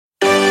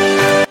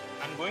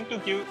going to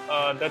give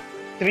the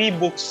 3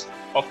 books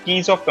of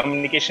keys of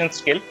communication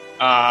skill.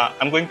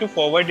 I'm going to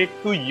forward it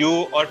to you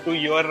or to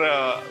your,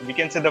 we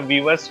can say the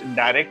viewers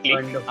directly.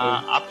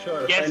 Wonderful.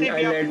 Sure. And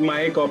I'll add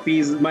my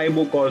copies, my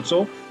book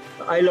also.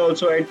 I'll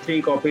also add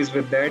 3 copies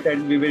with that,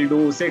 and we will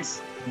do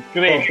 6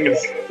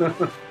 copies.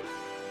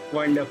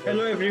 Wonderful.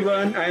 Hello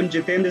everyone, I am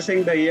Jitendra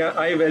Singh Dahiya.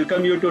 I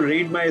welcome you to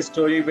Read My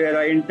Story, where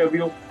I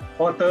interview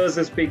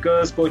authors,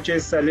 speakers,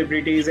 coaches,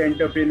 celebrities,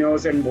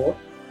 entrepreneurs and more.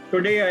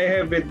 Today I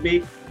have with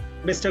me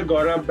Mr.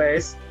 Gourav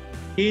Bais.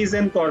 He is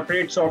a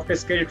corporate soft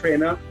skill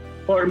trainer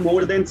for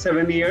more than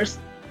 7 years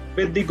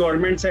with the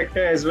government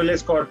sector as well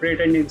as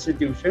corporate and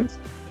institutions.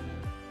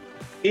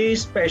 He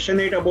is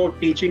passionate about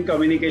teaching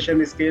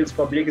communication skills,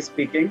 public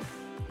speaking.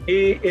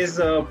 He has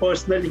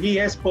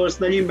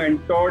personally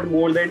mentored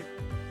more than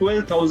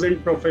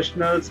 12,000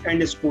 professionals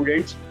and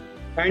students,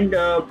 and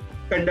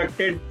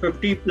conducted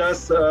 50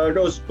 plus,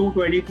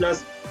 220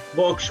 plus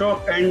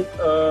workshop, and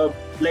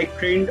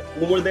trained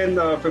more than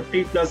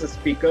 50 plus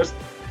speakers,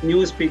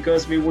 new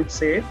speakers we would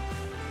say.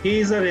 He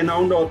is a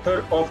renowned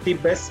author of the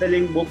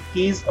best-selling book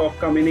Keys of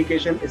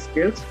Communication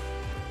Skills,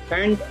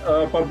 and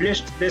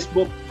published this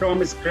book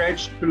from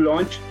scratch to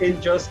launch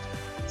in just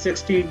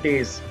 60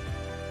 days.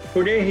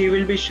 Today he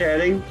will be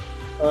sharing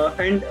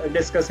and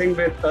discussing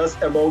with us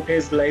about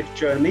his life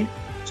journey.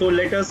 So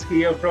let us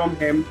hear from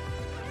him.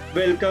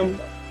 Welcome,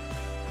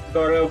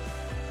 Gourav.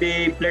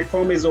 The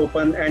platform is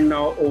open, and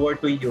now over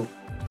to you.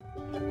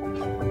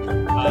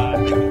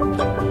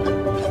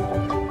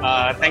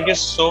 Thank you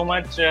so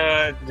much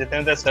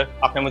Jitendra sir,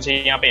 आपने मुझे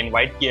यहाँ पे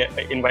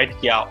invite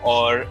किया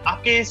और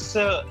आपके इस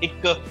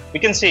एक we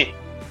can say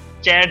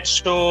chat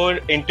show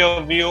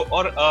interview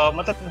और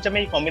मतलब जब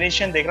मैं ये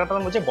कॉम्बिनेशन देख रहा था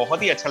तो मुझे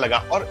बहुत ही अच्छा लगा,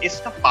 और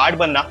इसका पार्ट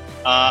बनना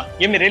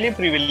ये मेरे लिए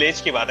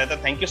प्रिविलेज की बात है. तो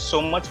thank you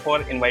so much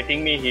for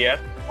inviting me here,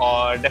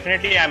 और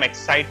definitely I am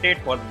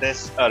excited for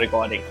this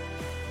recording.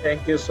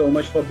 Thank you so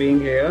much for being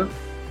here.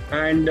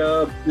 And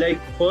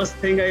first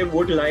thing I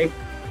would like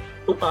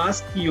to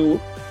ask you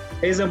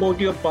is about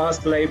your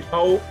past life,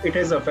 how it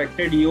has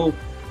affected you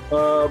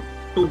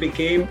to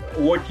become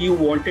what you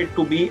wanted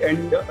to be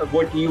and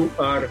what you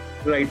are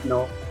right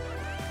now.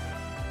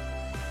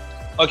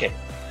 Okay,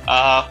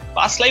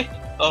 past life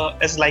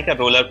is like a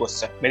roller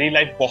coaster. मेरी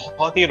life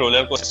बहुत ही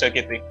roller coaster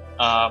की थी.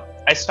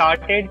 I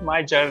started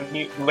my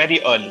journey very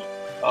early.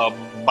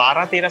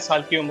 12-13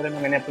 साल की उम्र में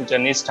मैंने अपनी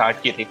जर्नी स्टार्ट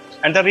की थी.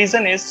 एंड द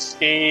रीजन इज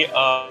कि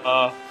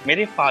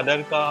मेरे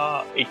फादर का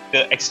एक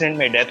एक्सीडेंट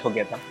में डेथ हो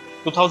गया था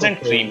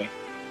 2003 में.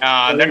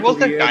 दैट वाज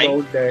द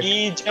टाइम कि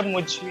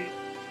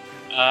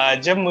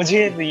जब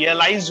मुझे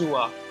रियलाइज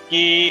हुआ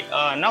कि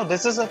now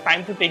this is a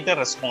time to take the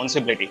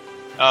responsibility.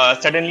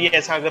 Suddenly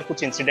ऐसा अगर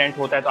कुछ इंसिडेंट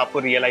होता है तो आपको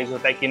रियलाइज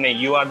होता है कि नहीं,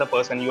 you are the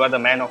person, you are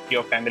the man of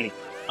your family.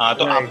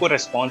 तो आपको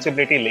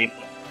रिस्पॉन्सिबिलिटी लेनी है.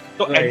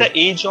 तो at the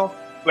age of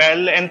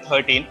 12 and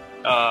 13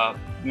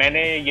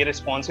 मैंने ये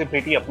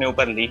रिस्पॉन्सिबिलिटी अपने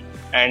ऊपर ली,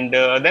 एंड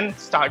देन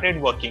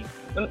स्टार्टेड वर्किंग.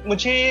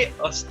 मुझे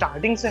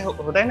स्टार्टिंग से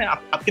होता है ना,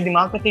 आपके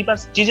दिमाग में कई बार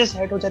चीजें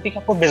सेट हो जाती है कि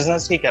आपको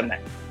बिजनेस ही करना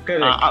है.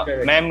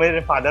 correct. मैं मेरे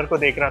फादर को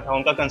देख रहा था,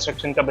 उनका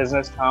कंस्ट्रक्शन का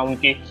बिजनेस था,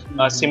 उनकी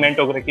सीमेंट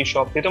वगैरह की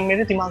शॉप थी, तो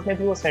मेरे दिमाग में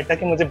भी वो सेट था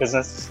कि मुझे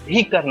बिजनेस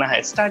ही करना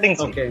है स्टार्टिंग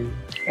से.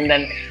 And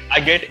then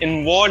I get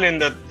involve in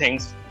the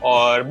things,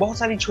 और बहुत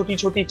सारी छोटी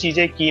छोटी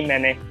चीजें की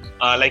मैंने.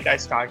 Like I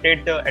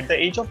started at the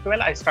age of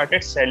 12 I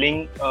started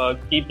selling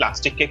की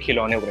प्लास्टिक के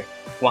खिलौने वगैरह.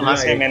 वहां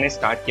से मैंने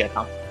स्टार्ट किया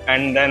था.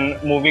 एंड देन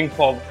मूविंग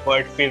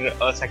फॉरवर्ड फिर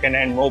second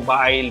hand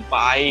mobile,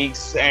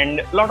 bikes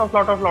and lot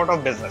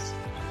of business.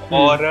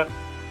 और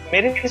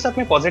मेरे साथ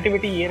में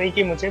पॉजिटिविटी ये रही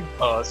कि मुझे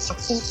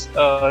सक्सेस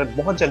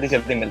बहुत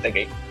जल्दी मिलते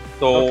गई.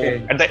 तो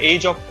at the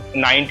age of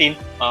 19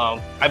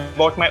 I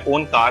bought my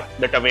own car,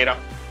 the Tavera.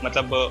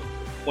 मतलब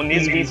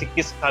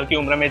 19-20-21 साल की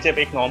उम्र में जब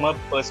एक normal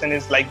person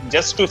is like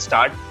just to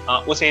start,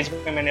 उस एज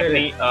में मैंने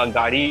अपनी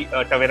गाड़ी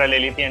टवेरा ले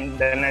ली थी. And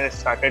then I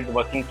started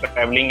working,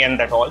 travelling and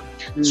that all.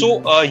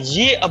 So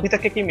ये अभी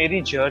तक की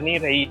मेरी जर्नी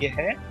रही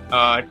है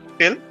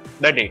till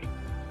the date.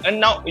 And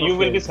now you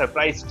will be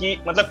surprise कि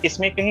मतलब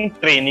इसमें कहीं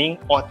ट्रेनिंग,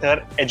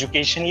 ऑथर,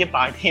 एजुकेशन ये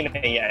पार्ट ही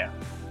नहीं आया.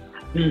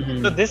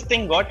 So this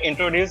thing got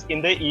introduced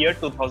in the year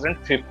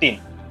 2015.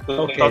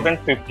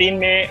 2015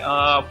 में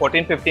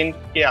 14-15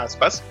 के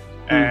आसपास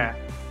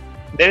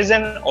there is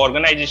an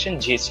organization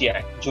JCI,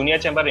 Junior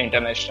Chamber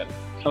International.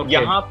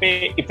 यहाँ पे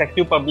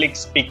इफेक्टिव पब्लिक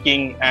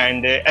स्पीकिंग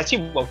एंड ऐसी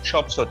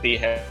वर्कशॉप्स होती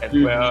है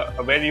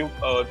where you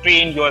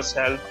train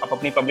yourself. आप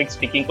अपनी पब्लिक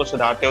स्पीकिंग को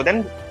सुधारते हो,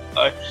 देन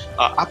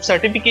आप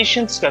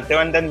सर्टिफिकेशंस करते हो,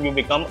 and then you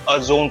become a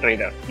zone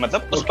trainer.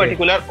 मतलब उस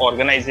पर्टिकुलर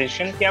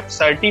ऑर्गेनाइजेशन के आप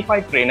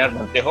सर्टिफाइड ट्रेनर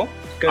बनते हो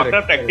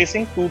after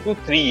practicing 2 to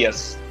 3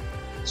 years.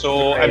 So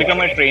I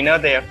became a trainer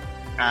there,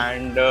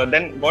 and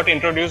then got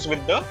introduced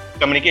with the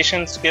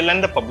communication skill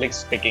and the public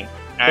speaking.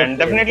 And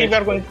definitely we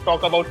are going to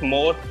talk about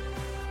more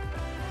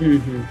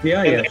in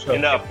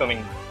the upcoming.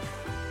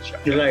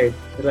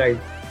 Right.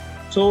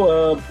 So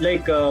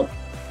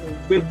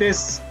with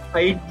this,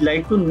 I'd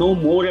like to know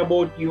more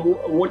about you.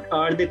 What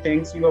are the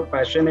things you are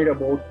passionate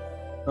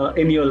about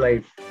in your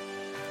life?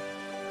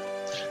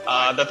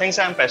 The things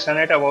I am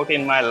passionate about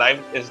in my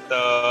life is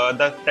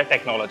the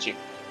technology.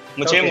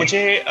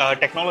 मुझे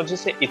technology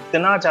से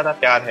इतना ज्यादा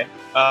प्यार है,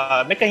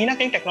 मैं कहीं ना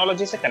कहीं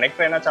टेक्नोलॉजी से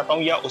कनेक्ट रहना चाहता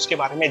हूँ या उसके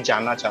बारे में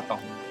जानना चाहता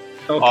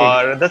हूँ।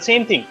 और द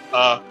सेम थिंग,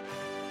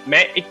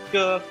 मैं एक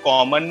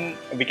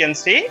we can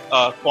say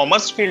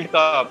commerce field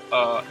का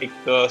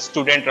एक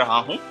स्टूडेंट रहा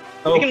हूँ,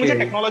 लेकिन मुझे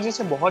टेक्नोलॉजी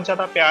से बहुत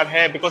ज्यादा प्यार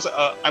है because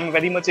I am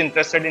very much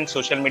interested in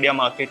social media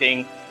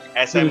marketing,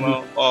 SMO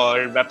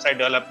और website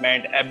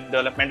development, app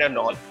development and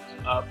all.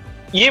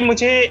 ये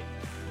मुझे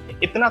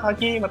इतना था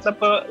कि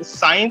मतलब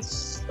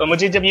साइंस,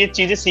 मुझे जब ये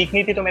चीजें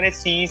सीखनी थी तो मैंने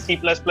C++,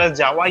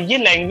 जावा, ये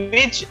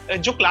लैंग्वेज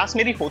जो क्लास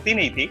मेरी होती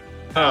नहीं थी,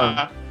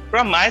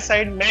 फ्रॉम माय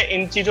साइड मैं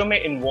इन चीजों में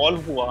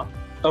इन्वॉल्व हुआ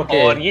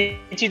और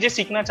ये चीजें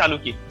सीखना चालू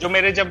की।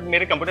 जो जब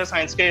मेरे कंप्यूटर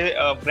साइंस के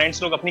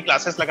फ्रेंड्स लोग अपनी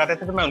क्लासेस लगाते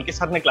थे तो मैं उनके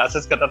साथ में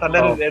क्लासेस करता था।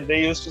 देन दे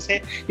यूज्ड टू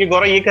से कि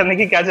गौरव ये करने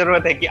की क्या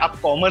जरूरत है कि आप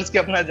कॉमर्स के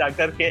अपना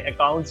जाकर के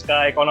अकाउंट्स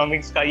का,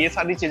 इकोनॉमिक्स का, ये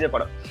सारी चीजें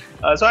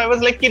पढ़ो। सो आई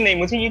वाज लाइक कि नहीं,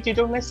 मुझे ये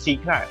चीजों में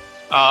सीखना है।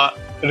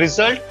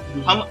 रिजल्ट,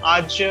 हम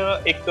आज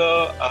एक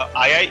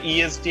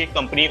IIESD एक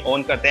कंपनी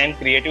ओन करते हैं,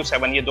 Creative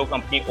 7, ये 2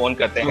 कंपनी ओन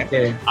करते हैं।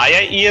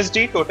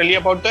 IIESD totally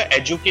about the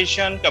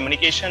education,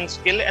 communication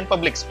skill and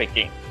public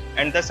speaking,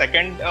 and the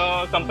second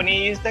company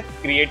is the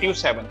Creative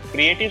 7।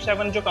 Creative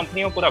 7 जो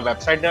कंपनी है पूरा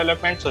website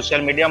development,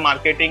 social media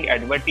marketing,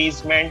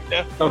 advertisement,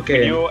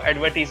 video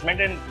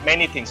advertisement and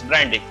many things,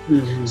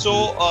 branding. So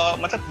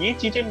मतलब ये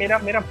चीजें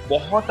मेरा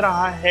बहुत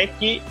रहा है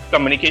कि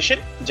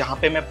कम्युनिकेशन जहाँ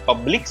पे मैं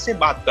पब्लिक से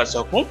बात कर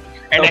सकूं,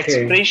 एंड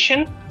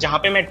एक्सप्रेशन जहाँ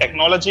पे मैं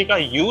टेक्नोलॉजी का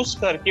यूज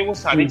करके वो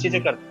सारी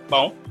चीजें कर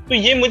पाऊं। तो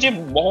ये मुझे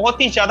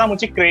बहुत ही ज्यादा, I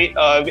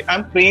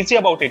am crazy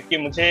about it कि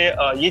मुझे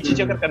ये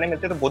चीजें अगर करने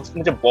मिलते तो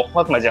मुझे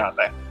बहुत मजा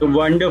आता है। So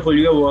wonderful,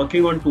 you are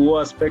working on 2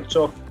 aspects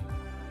of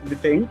the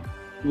thing.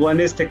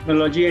 One is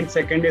technology and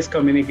second is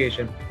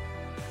communication.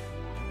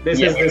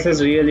 This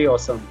is really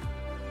awesome.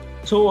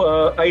 So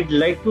I'd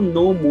like to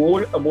know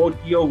more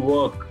about your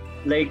work.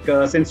 Like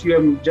since you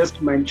have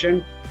just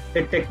mentioned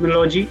that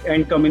technology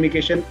and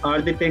communication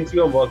are the things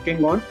you are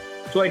working on,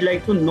 so I'd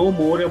like to know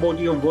more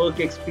about your work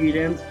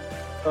experience,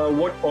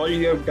 what all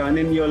you have done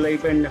in your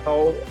life and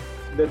how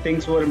the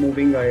things were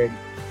moving ahead.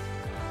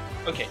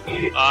 Okay,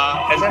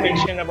 as I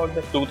mentioned about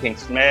the 2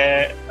 things, मैं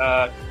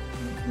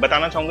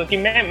बताना चाहूंगा कि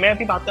मैं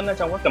अभी बात करना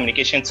चाहूंगा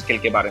communication skill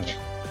के बारे में।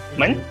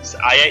 मैं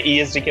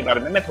IIESD के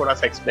बारे में मैं थोड़ा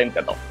सा एक्सप्लेन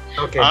करता हूँ।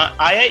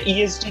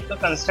 IIESD का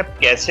कंसेप्ट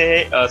कैसे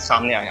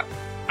सामने आया।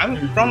 I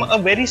am from a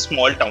very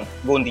small town,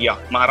 Gondia,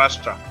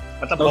 Maharashtra.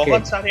 मतलब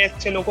बहुत सारे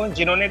ऐसे लोग हैं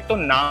जिन्होंने तो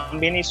नाम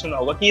भी नहीं सुना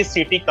होगा कि ये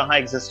सिटी कहाँ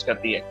एग्जिस्ट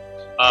करती है।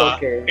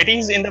 It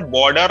is in the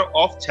border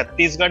of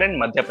Chhattisgarh and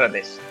Madhya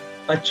Pradesh.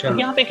 अच्छा,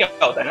 यहाँ पे क्या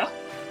होता है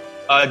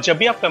ना, जब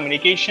भी आप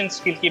कम्युनिकेशन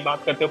स्किल की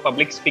बात करते हो,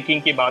 पब्लिक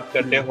स्पीकिंग की बात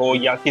करते हो,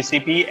 या किसी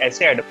भी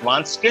ऐसे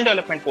एडवांस स्किल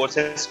डेवलपमेंट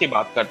कोर्सेज की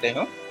बात करते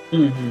हो,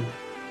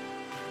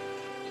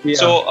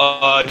 सो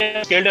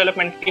स्किल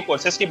डेवलपमेंट के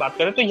कोर्सेज की बात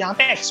करें तो यहाँ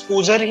पे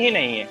एक्सपोजर ही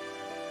नहीं है।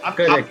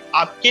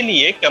 आपके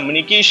लिए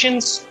कम्युनिकेशन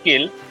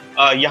स्किल,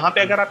 यहाँ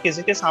पे अगर आप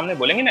किसी के सामने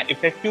बोलेंगे ना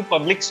इफेक्टिव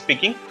पब्लिक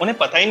स्पीकिंग, उन्हें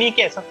पता ही नहीं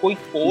कि ऐसा कोई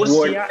कोर्स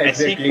या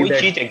ऐसी कोई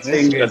चीज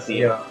एग्जिस्ट करती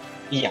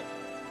है।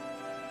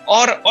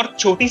 और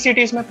छोटी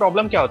सिटीज में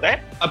प्रॉब्लम क्या होता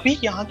है, अभी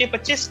यहाँ के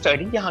बच्चे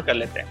स्टडी यहाँ कर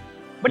लेते हैं,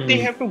 but they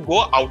have to go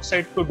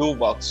outside to do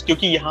works,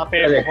 क्योंकि यहाँ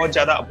पे बहुत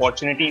ज्यादा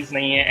अपॉर्चुनिटीज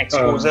नहीं है,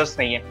 एक्सपोजर्स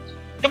नहीं है।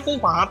 जब वो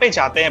वहां पे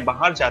जाते हैं,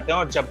 बाहर जाते हैं,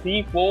 और जब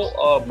भी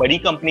वो बड़ी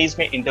कंपनीज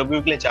में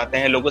इंटरव्यू के लिए जाते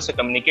हैं, लोगों से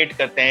कम्युनिकेट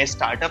करते हैं,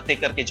 स्टार्टअप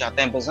लेकर के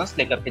जाते हैं, बिजनेस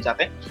लेकर के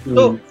जाते हैं,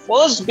 तो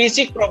first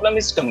basic problem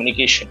is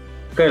communication.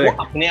 वो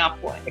अपने आप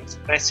को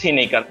एक्सप्रेस ही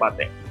नहीं कर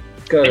पाते।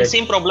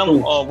 Same problem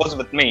was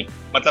with me.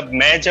 मतलब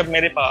मैं जब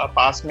मेरे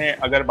पास में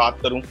अगर बात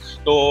करूं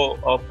तो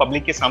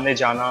पब्लिक के सामने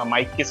जाना,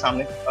 माइक के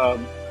सामने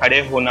खड़े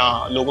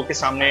होना, लोगों के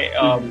सामने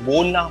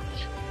बोलना,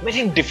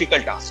 वेरी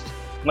डिफिकल्ट टास्क।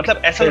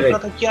 मतलब ऐसा लगता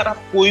था कि यार आप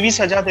कोई भी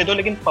सजा दे दो,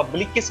 लेकिन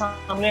पब्लिक के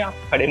सामने आप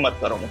खड़े मत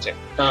करो मुझे।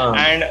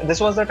 And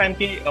this was the time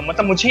कि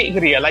मतलब मुझे एक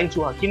रियलाइज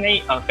हुआ कि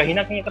नहीं, कहीं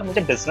ना कहीं अगर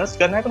मुझे बिजनेस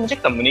करना है तो मुझे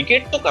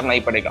कम्युनिकेट तो करना ही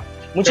पड़ेगा,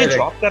 मुझे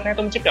जॉब करना है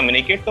तो मुझे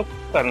कम्युनिकेट तो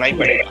करना ही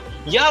पड़ेगा,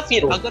 या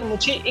फिर अगर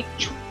मुझे एक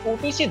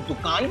छोटी सी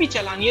दुकान भी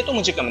चलानी है तो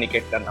मुझे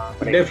कम्युनिकेट करना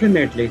पड़ेगा।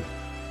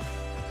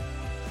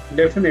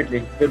 Definitely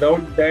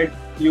without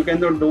that you can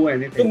not do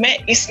anything. तो मैं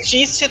इस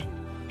चीज से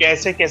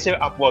कैसे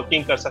आप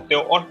वर्किंग कर सकते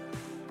हो, और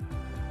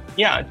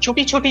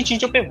छोटी छोटी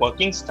चीजों पे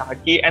वर्किंग स्टार्ट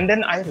की, एंड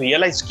देन आई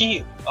रियलाइज कि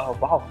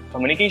वाओ,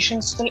 कम्युनिकेशन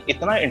स्किल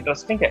इतना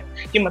इंटरेस्टिंग है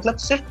कि मतलब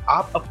सिर्फ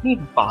आप अपनी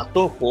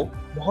बातों को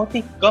बहुत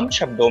ही कम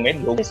शब्दों में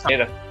लोगों के सामने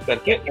रख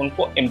करके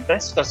उनको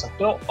इम्प्रेस कर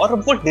सकते हो, और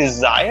वो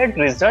डिजायर्ड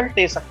रिजल्ट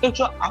दे सकते हो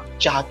जो आप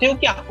चाहते हो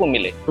कि आपको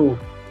मिले।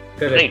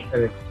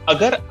 राइट।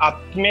 अगर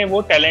आप में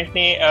वो टैलेंट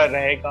नहीं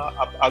रहेगा,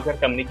 आप अगर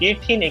कम्युनिकेट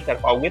ही नहीं कर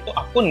पाओगे तो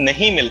आपको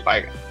नहीं मिल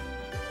पाएगा।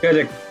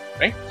 करेक्ट।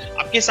 राइट।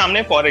 आपके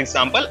सामने फॉर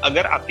एग्जांपल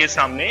अगर आपके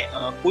सामने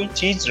कोई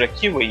चीज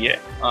रखी हुई है,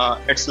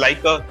 इट्स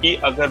लाइक कि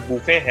अगर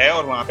बुफे है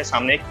और वहां पे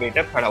सामने एक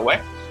वेटर खड़ा हुआ है,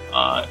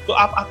 तो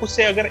आप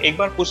उससे अगर एक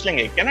बार पूछ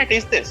लेंगे can I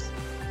test this,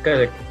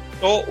 correct,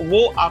 तो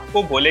वो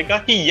आपको बोलेगा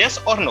कि यस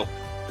और नो।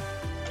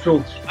 True.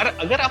 और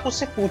अगर आप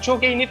उससे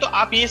पूछोगे ही नहीं तो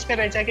आप ये इसमें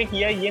रह जाएंगे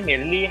कि यार ये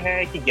मेरे लिए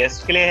है कि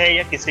गेस्ट के लिए है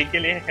या किसी के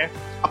लिए है,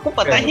 आपको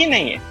पता ही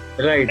नहीं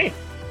है। राइट।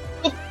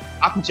 तो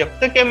आप जब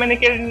तक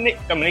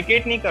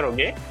कम्युनिकेट नहीं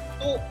करोगे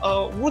तो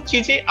वो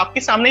चीजें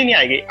आपके सामने ही नहीं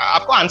आएगी।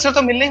 आपको आंसर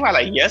तो मिलने वाला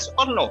है, यस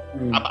और नो,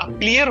 आप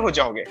क्लियर हो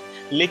जाओगे।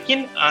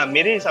 लेकिन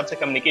मेरे हिसाब से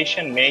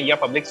कम्युनिकेशन में या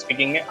पब्लिक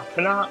स्पीकिंग में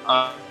अपना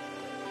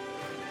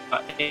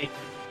एक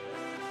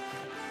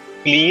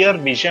क्लियर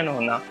विजन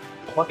होना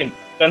बहुत,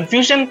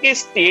 कंफ्यूजन के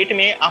स्टेट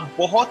में आप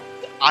बहुत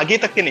आगे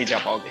तक के नहीं जा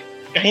पाओगे,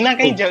 कहीं ना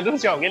कहीं जरूर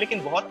जाओगे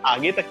लेकिन बहुत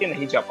आगे तक के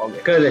नहीं जा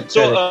पाओगे।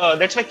 सो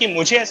दैट्स व्हाई कि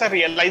मुझे ऐसा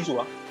रियलाइज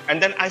हुआ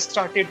and then I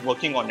started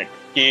working on it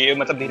कि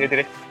मतलब धीरे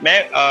धीरे मैं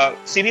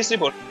सीरियसली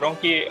बोल रहा हूँ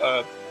कि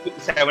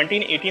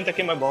 17-18 तक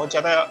के मैं बहुत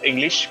ज्यादा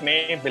इंग्लिश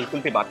में बिल्कुल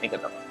भी बात नहीं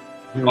करता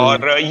था।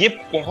 और ये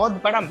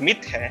बहुत बड़ा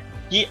मिथ है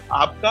कि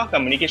आपका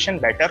कम्युनिकेशन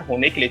बेटर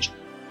होने के लिए,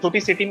 छोटी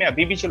सिटी में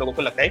अभी भी जो लोगों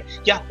को लगता है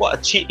कि आपको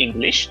अच्छी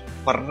इंग्लिश,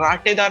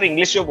 फर्राटेदार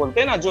इंग्लिश जो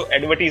बोलते हैं ना, जो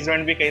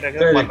एडवर्टीजमेंट भी कही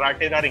रखे हैं,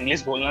 फर्राटेदार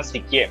इंग्लिश बोलना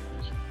सीखिए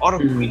और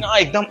बिना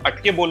एकदम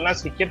अटके बोलना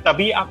सीखिए,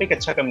 तभी आप एक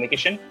अच्छा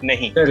कम्युनिकेशन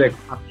नहीं।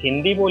 आप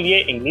हिंदी बोलिए,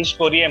 इंग्लिश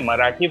बोलिए,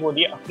 मराठी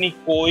बोलिए, अपनी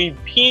कोई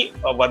भी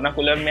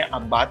वर्नाकुलर में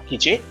आप बात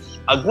कीजिए,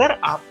 अगर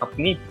आप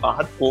अपनी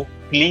बात को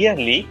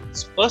क्लियरली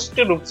स्पष्ट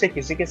रूप से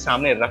किसी के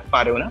सामने रख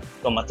पा रहे हो ना,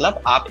 तो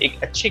मतलब आप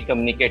एक अच्छे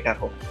कम्युनिकेटर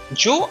हो।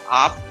 जो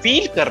आप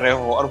फील कर रहे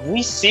हो और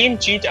वही सेम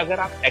चीज अगर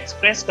आप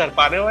एक्सप्रेस कर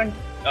पा रहे हो, एंड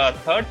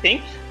थर्ड थिंग,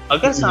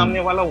 अगर सामने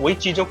वाला वही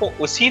चीजों को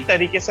उसी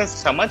तरीके से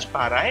समझ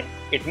पा रहा है,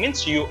 it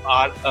means you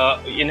are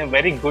in a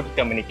very good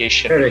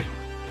communication.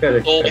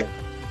 तो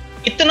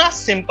इतना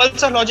सिंपल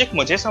सा लॉजिक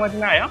मुझे समझ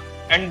में आया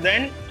and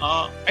then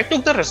I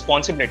took the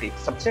responsibility.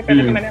 सबसे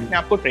पहले तो मैंने अपने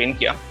आप को ट्रेन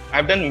किया। I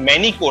have done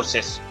many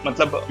courses,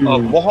 मतलब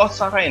बहुत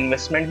सारा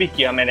इन्वेस्टमेंट भी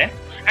किया मैंने,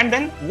 एंड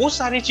देन वो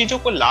सारी चीजों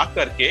को ला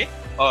करके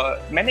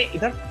मैंने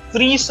इधर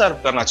फ्री सर्व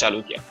करना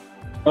चालू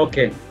किया।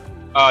 ओके।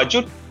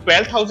 जो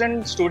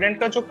 12,000 स्टूडेंट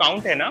का जो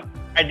काउंट है ना,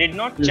 I did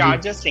not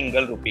charge a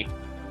single rupee.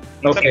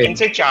 मतलब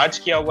इनसे चार्ज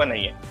किया हुआ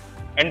नहीं है,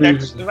 and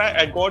that's why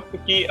I got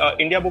कि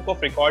इंडिया बुक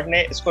ऑफ रिकॉर्ड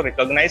ने इसको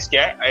रिकॉग्नाइज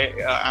किया है।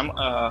 I am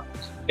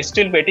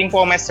still waiting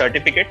for my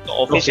certificate, तो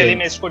ऑफिशियली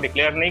मैं इसको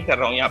डिक्लेयर नहीं कर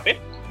रहा हूँ यहाँ पे,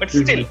 बट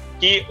स्टिल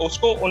कि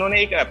उसको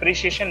उन्होंने एक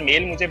अप्रिशिएशन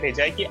मेल मुझे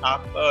भेजा है कि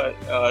आप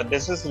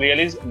दिस इज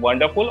रियली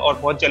वंडरफुल और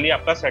बहुत जल्दी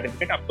आपका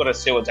सर्टिफिकेट आपको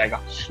रस्से हो जाएगा।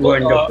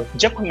 तो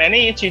जब मैंने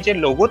ये चीजें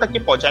लोगों तक के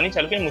पहुंचानी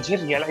चालू की, मुझे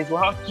रियलाइज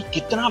हुआ कि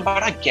कितना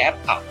बड़ा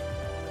गैप था,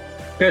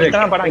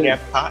 इतना बड़ा गैप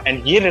था,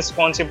 एंड ये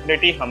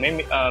रिस्पॉन्सिबिलिटी हमें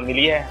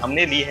मिली है,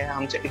 हमने ली है,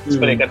 हम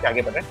इसको लेकर के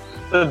आगे बढ़ रहे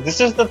हैं। तो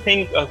दिस इज द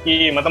थिंग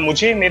कि मतलब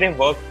मुझे मेरे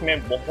वर्क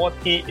में बहुत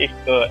ही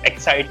एक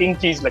एक्साइटिंग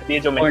चीज लगती है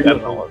जो मैं कर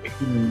रहा हूँ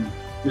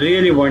अभी।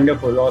 Really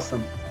wonderful,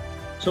 awesome.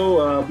 So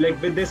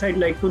like with this I'd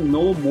like to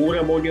know more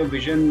about your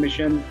vision,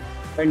 mission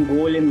and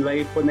goal in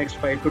life for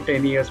next 5 to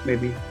 10 years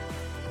maybe.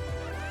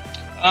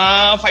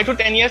 5 to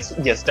 10 years,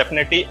 yes,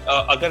 definitely.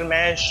 अगर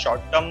मैं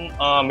short term,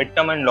 mid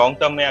term and long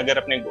term में अगर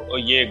अपने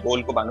ये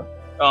गोल को बांधूं,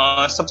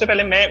 सबसे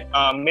पहले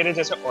मैं मेरे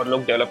जैसे और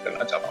लोग डेवलप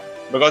करना चाहता हूँ।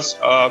 बिकॉज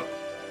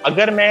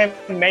अगर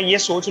मैं ये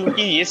सोच लूँ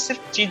कि ये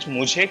सिर्फ चीज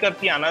मुझे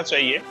करती आना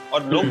चाहिए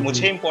और लोग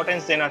मुझे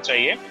इंपॉर्टेंस देना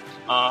चाहिए,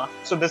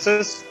 सो this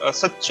is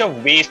such a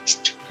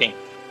waste thing.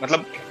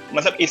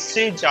 मतलब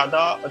इससे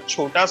ज्यादा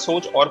छोटा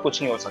सोच और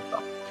कुछ नहीं हो सकता।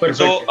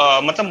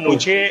 तो मतलब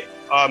मुझे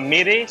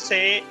मेरे से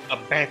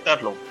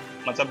बेहतर लोग,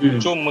 मतलब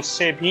जो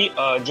मुझसे भी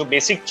जो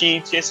बेसिक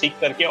चीजें सीख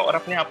करके और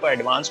अपने आप को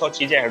एडवांस और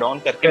चीजें ऐड ऑन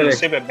करके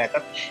मुझसे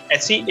बेहतर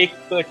ऐसी एक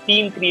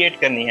टीम क्रिएट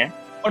करनी है,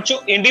 और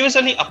जो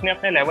इंडिविजुअली अपने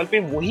अपने लेवल पे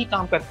वही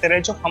काम करते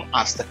रहे जो हम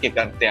आज तक के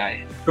करते आए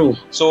हैं।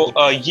 सो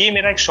ये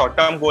मेरा एक शॉर्ट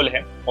टर्म गोल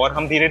है और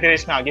हम धीरे धीरे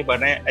इसमें आगे बढ़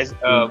रहे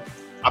हैं।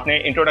 आपने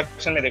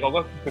इंट्रोडक्शन में देखा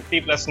होगा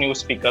 50+ न्यू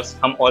स्पीकर्स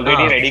हम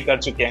ऑलरेडी रेडी कर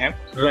चुके हैं।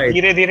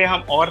 धीरे धीरे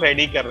हम और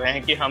रेडी कर रहे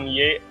हैं कि हम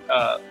ये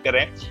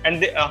करें।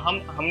 एंड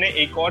हमने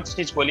एक और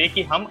चीज बोली है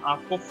कि हम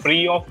आपको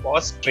फ्री ऑफ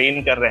कॉस्ट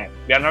ट्रेन कर रहे हैं,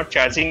 we are not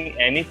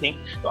charging anything.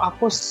 तो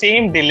आपको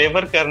सेम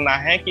डिलीवर करना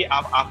है कि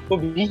आपको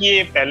भी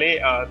ये पहले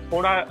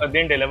थोड़ा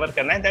दिन डिलीवर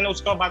करना है, देन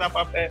उसके बाद आप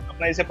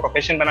अपना इसे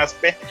प्रोफेशन बना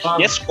सकते हैं।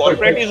 Yes,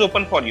 corporate is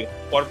open for you,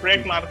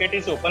 corporate market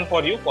is open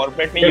for you,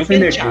 corporate में you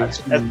can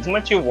charge as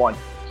much you want,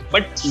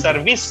 but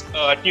service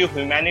to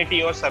humanity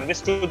और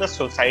सर्विस टू द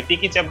सोसाइटी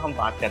की जब हम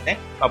बात करते हैं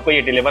आपको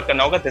ये डिलीवर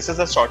करना होगा। This is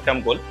a short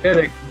term goal.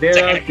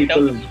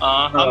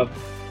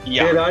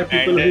 There are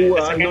people who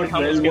are not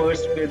well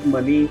versed with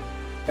money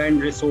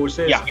and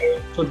resources,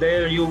 so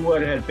there you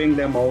are helping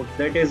them out.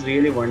 That is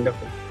really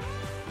wonderful.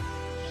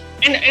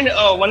 And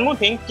one more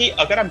thing कि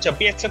अगर आप जब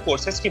भी ऐसे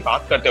courses की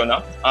बात करते हो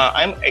ना,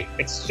 I am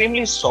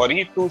extremely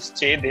sorry to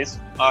say this,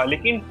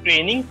 लेकिन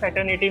ट्रेनिंग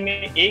फैटर्निटी में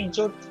एक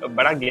जो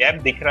बड़ा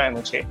गैप दिख रहा है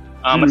मुझे,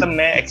 मतलब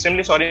मैं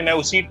एक्सट्रीमली सॉरी, मैं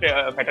उसी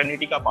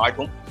फैटर्निटी का पार्ट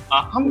हूँ।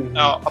 हम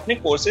अपने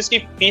कोर्सेज की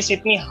फीस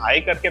इतनी हाई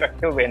करके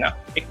रखे हुए ना,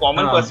 एक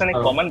कॉमन पर्सन, एक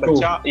कॉमन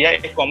बच्चा या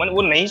एक कॉमन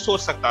वो नहीं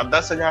सोच सकता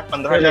 10,000,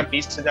 15,000,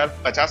 20,000,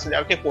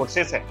 50,000 के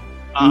कोर्सेस है।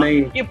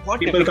 ये बहुत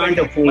डिफिकल्ट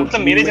है,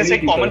 मतलब मेरे जैसे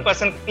कॉमन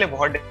पर्सन के लिए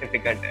बहुत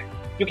डिफिकल्ट है,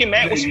 क्योंकि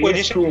मैं उस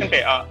पोजीशन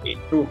पे,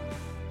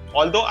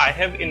 although I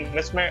have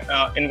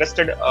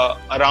invested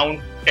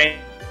around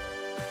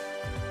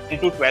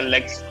 10 to 12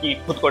 lakhs की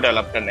खुद को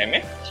डेवलप करने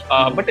में,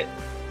 बट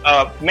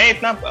मैं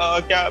इतना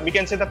क्या we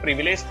can say the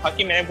privilege था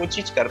कि मैं वो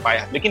चीज कर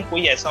पाया, लेकिन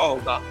कोई ऐसा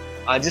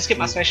होगा जिसके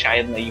पास में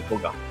शायद नहीं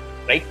होगा,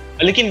 राइट?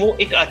 लेकिन वो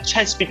एक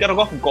अच्छा स्पीकर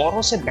होगा,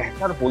 गौरव से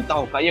बेहतर बोलता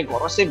होगा, या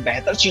गौरव से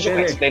बेहतर चीजों को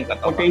एक्सप्लेन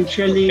करता होगा।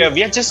 Potentially,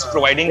 we are just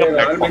providing a there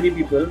are platform. many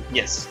people.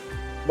 Yes.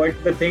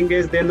 But the thing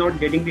is, they're not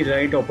getting the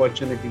right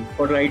opportunity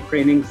or right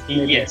trainings.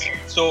 Yes.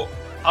 So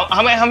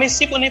हमें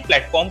सिर्फ उन्हें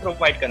प्लेटफॉर्म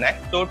प्रोवाइड करना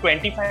है। तो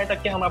 25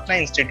 तक के हम अपना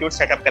इंस्टीट्यूट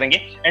सेटअप करेंगे,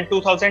 एंड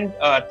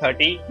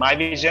 2030 माय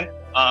विजन,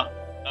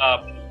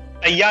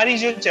 तैयारी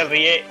जो चल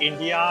रही है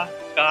इंडिया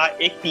का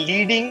एक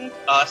लीडिंग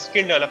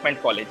स्किल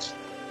डेवलपमेंट कॉलेज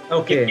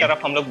की तरफ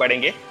हम लोग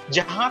बढ़ेंगे,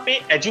 जहां पे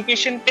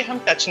एजुकेशन पे हम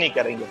टच नहीं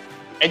करेंगे,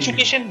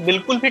 एजुकेशन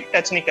बिल्कुल भी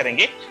टच नहीं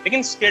करेंगे,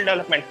 लेकिन स्किल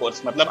डेवलपमेंट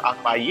कोर्स, मतलब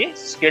आप आइए,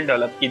 स्किल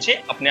डेवलप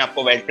कीजिए, अपने आप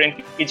को वेल ट्रेन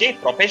कीजिए,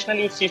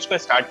 प्रोफेशनली उस चीज को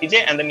स्टार्ट कीजिए,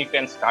 and then you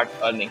can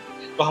start earning.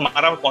 तो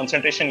हमारा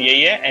कंसंट्रेशन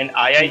यही है, and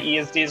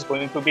IIESD is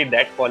going to be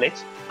that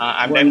college.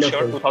 I am damn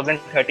sure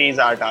 2030 is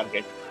our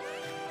target.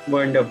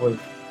 Wonderful.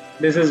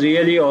 This is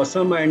really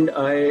awesome, and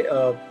I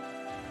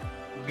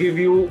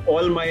give you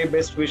all my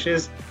best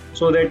wishes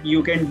so that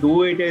you can do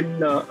it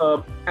in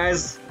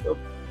as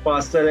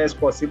faster as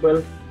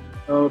possible.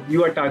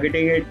 You are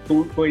targeting it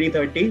to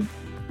 2030,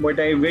 but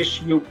I wish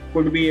you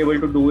could be able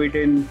to do it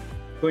in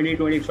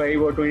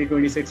 2025 or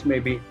 2026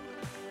 maybe.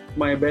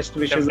 My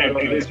best wishes are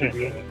always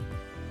with you.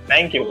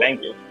 Thank you.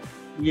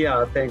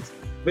 Yeah, thanks.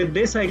 With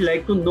this, I'd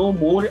like to know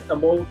more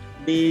about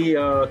the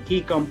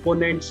key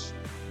components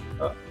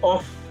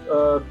of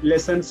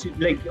lessons,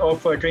 like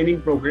of training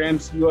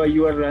programs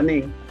you are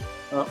running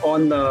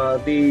on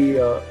the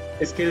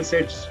skill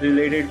sets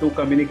related to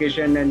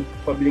communication and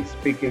public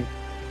speaking.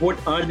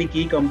 What are the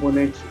key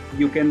components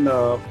you can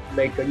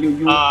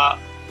you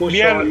push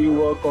on, you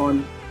work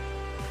on?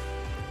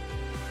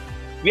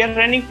 We are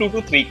running 2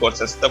 to 3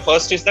 courses. The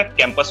first is the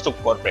campus to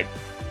corporate.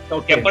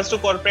 Campus to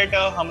corporate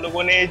हम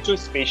लोगों ने जो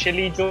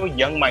specially जो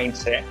young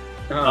minds है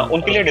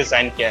उनके लिए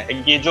design किया है।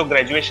 ये जो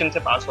ग्रेजुएशन से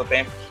पास होते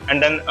हैं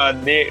and then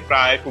they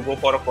try to go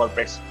for a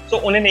corporates, तो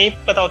उन्हें नहीं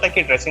पता होता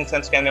कि ड्रेसिंग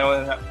सेंस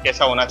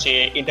कैसा होना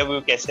चाहिए, इंटरव्यू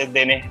कैसे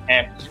देने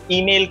हैं,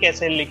 ईमेल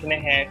कैसे लिखने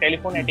हैं,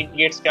 टेलीफोन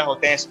एटिकेट्स क्या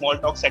होते हैं, स्मॉल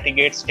टॉक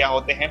एटिकेट्स क्या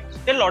होते हैं,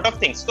 देयर लॉट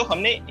ऑफ थिंग्स। तो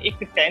हमने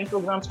एक 10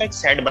 प्रोग्राम्स का एक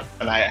सेट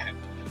बनाया है।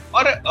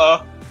 और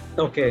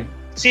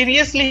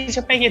सीरियसली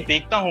जब मैं ये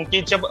देखता हूँ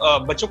कि जब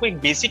बच्चों को एक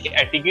बेसिक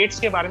एटिकेट्स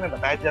के बारे में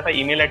बताया जाता है,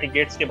 ईमेल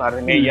एटिकेट्स के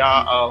बारे में, या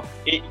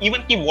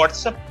इवन की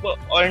व्हाट्सएप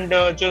एंड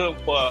जो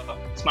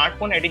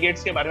स्मार्टफोन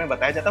एटिकेट्स के बारे में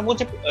बताया जाता है, वो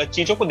जब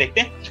चीजों को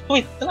देखते हैं तो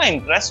इतना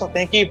इंप्रेस होते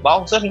हैं कि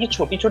वाओ सर, ये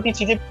छोटी छोटी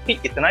चीजें भी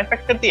इतना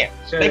इफेक्ट करती है।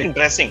 लाइक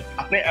ड्रेसिंग,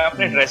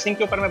 अपने ड्रेसिंग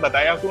के ऊपर मैं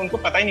बताया कि उनको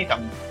पता ही नहीं था।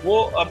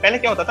 वो पहले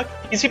क्या होता था,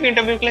 किसी भी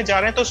इंटरव्यू के लिए जा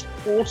रहे हैं तो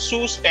स्पोर्ट्स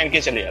शूज पहन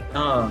के चले जाते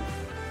हैं।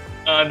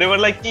 They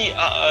were like कि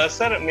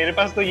सर मेरे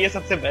पास तो ये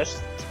सबसे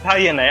बेस्ट था,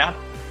 ये नया।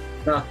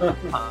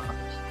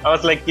 I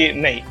was like कि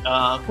नहीं,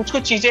 कुछ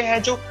चीजें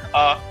हैं जो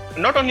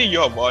not only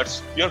your words,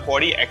 your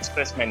body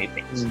express many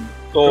things.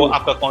 तो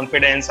आपका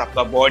कॉन्फिडेंस,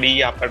 आपका बॉडी,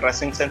 आपका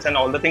dressing sense and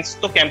all the things.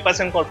 तो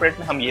कैंपस एंड कॉर्पोरेट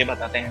में हम ये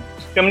बताते हैं।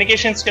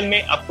 कम्युनिकेशन स्किल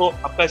में आपको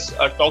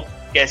आपका टॉक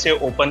कैसे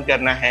ओपन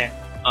करना है,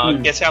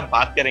 कैसे आप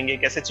बात करेंगे,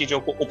 कैसे चीजों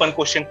को, ओपन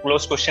क्वेश्चन,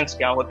 क्लोज क्वेश्चंस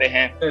क्या होते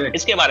हैं,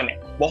 इसके बारे में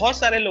बहुत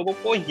सारे लोगों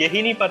को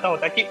यही नहीं पता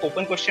होता कि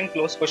open question,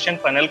 close question,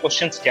 funnel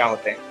questions क्या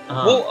होते हैं।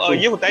 वो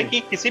ये होता है कि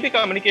किसी भी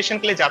कम्युनिकेशन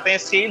के लिए जाते हैं,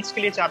 सेल्स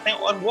के लिए जाते हैं,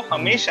 और वो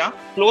हमेशा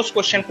क्लोज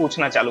क्वेश्चन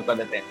पूछना चालू कर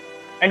देते हैं।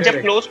 एंड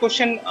जब क्लोज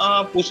क्वेश्चन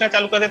पूछना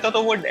चालू कर देता है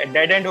तो वो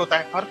डेड एंड होता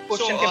है। हर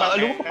क्वेश्चन के बाद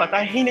लोगों को पता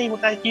ही नहीं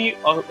होता है कि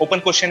open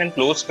question and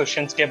close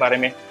questions के बारे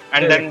में।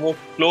 एंड देन वो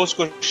क्लोज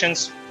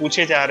क्वेश्चंस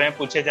पूछे जा रहे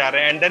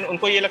हैं, एंड देन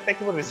उनको ये लगता है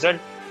कि वो रिजल्ट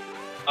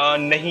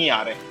नहीं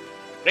आ रहे,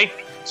 right?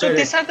 So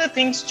this are the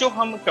things जो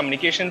हम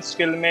कम्युनिकेशन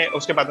स्किल में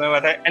उसके बाद में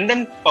बताए। एंड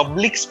देन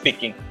पब्लिक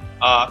स्पीकिंग,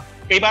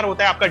 कई बार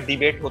होता है आपका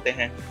डिबेट होते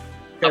हैं,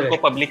 आपको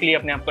पब्लिकली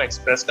अपने आप को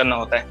एक्सप्रेस करना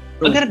होता है।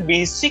 अगर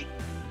बेसिक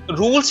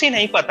रूल्स ही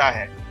नहीं पता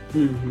है,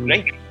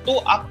 राइट, तो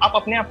आप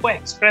अपने आप को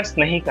एक्सप्रेस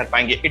नहीं कर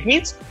पाएंगे। इट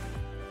मींस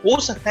हो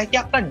सकता है कि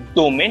आपका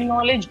डोमेन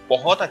नॉलेज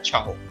बहुत अच्छा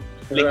हो,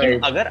 लेकिन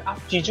अगर आप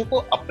चीजों को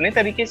अपने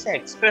तरीके से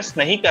एक्सप्रेस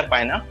नहीं कर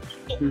पाए ना,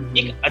 तो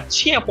एक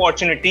अच्छी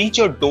अपॉर्चुनिटी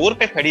जो डोर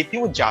पे खड़ी थी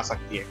वो जा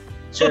सकती है।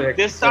 So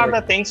this are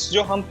the things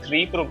जो हम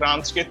 3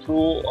 प्रोग्राम्स के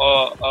थ्रू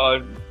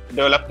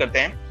डेवलप करते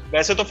हैं।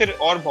 वैसे तो फिर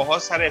और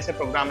बहुत सारे ऐसे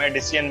प्रोग्राम है,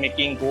 decision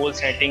making, goal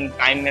setting,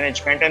 time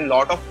management and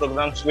lot of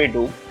programmes we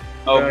do,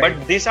 but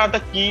this are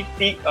the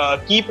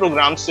key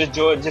programmes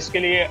जो जिसके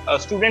लिए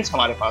स्टूडेंट्स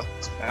हमारे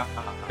पास हैं।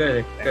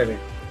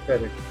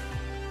 Correct.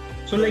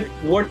 So, like,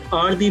 what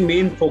are the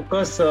main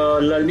focus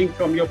learning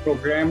from your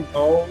program?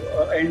 How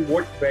and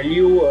what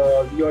value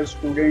your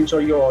students or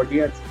your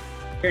audience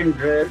can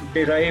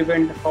derive,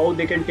 and how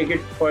they can take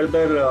it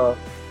further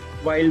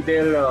while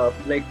they're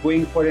like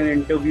going for an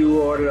interview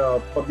or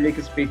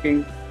public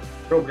speaking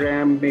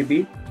program maybe,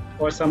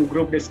 or some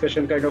group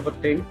discussion kind of a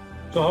thing.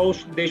 So how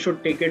they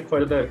should take it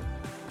further?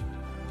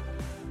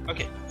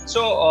 Okay,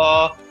 so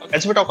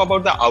as we talk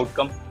about the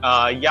outcome,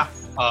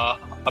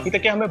 अभी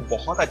तक हमें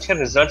बहुत अच्छे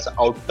results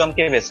outcome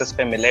के basis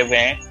पे मिले हुए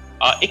हैं।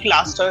 एक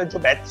लास्ट जो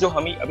बैच जो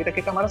हमें अभी तक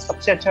का हमारा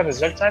सबसे अच्छा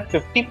रिजल्ट है,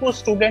 54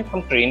 स्टूडेंट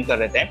हम ट्रेन कर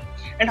रहे थे,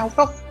 एंड आउट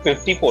ऑफ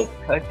 54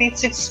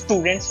 36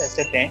 स्टूडेंट्स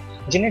ऐसे थे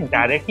जिन्हें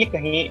डायरेक्टली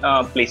कहीं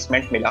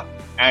प्लेसमेंट मिला,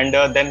 एंड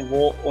देन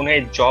वो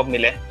उन्हें जॉब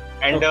मिले,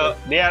 and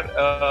they are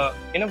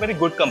in a very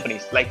good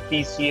companies like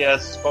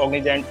TCS,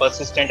 Cognizant,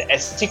 Persistent,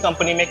 ऐसी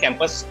कंपनी में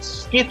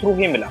कैंपस के थ्रू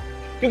ही मिला,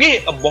 क्योंकि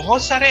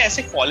बहुत सारे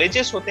ऐसे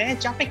कॉलेजेस होते हैं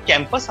जहाँ पे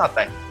कैंपस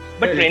आता है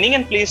but training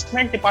and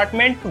placement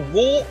department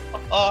वो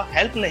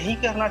हेल्प नहीं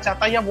करना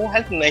चाहता या वो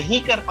हेल्प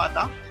नहीं कर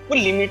पाता, वो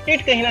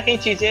लिमिटेड कहीं ना कहीं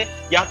चीजें,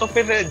 या तो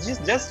फिर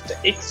जस्ट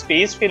एक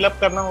स्पेस फिलअप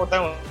करना होता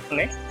है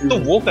उन्हें, तो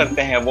वो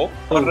करते हैं वो,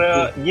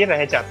 और ये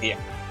रह जाती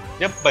है।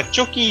 जब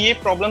बच्चों की ये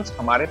प्रॉब्लम्स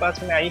हमारे पास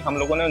में आई, हम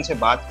लोगों ने उनसे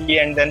बात की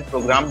एंड देन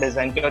प्रोग्राम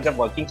डिजाइन किया, जब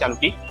वर्किंग चालू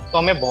की तो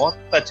हमें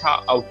बहुत अच्छा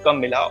आउटकम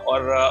मिला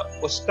और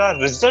उसका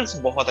रिजल्ट्स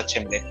बहुत अच्छे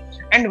मिले।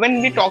 And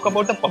when we talk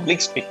about the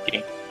public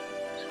speaking,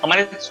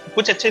 हमारे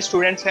कुछ अच्छे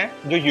स्टूडेंट्स हैं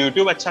जो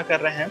यूट्यूब अच्छा कर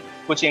रहे हैं,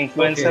 कुछ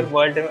इन्फ्लुएंसर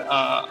वर्ल्ड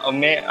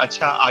में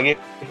अच्छा आगे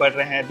बढ़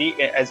रहे हैं,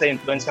 एज ए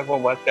इन्फ्लुएंसर वो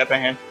वर्क कर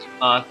रहे हैं,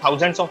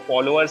 थाउजेंड्स ऑफ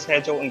फॉलोअर्स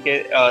है जो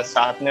उनके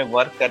साथ में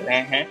वर्क कर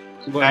रहे हैं।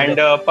 And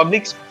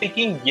public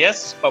speaking,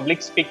 yes,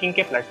 public speaking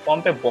के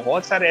प्लेटफॉर्म पे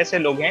बहुत सारे ऐसे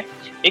लोग हैं,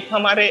 एक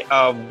हमारे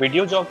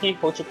वीडियो जॉकी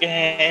हो चुके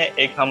हैं,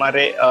 एक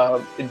हमारे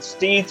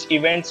स्टेज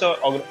इवेंट्स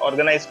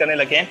ऑर्गेनाइज करने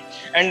लगे हैं,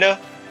 and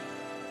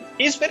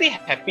he is very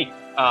happy.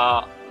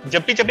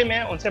 जब भी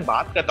मैं उनसे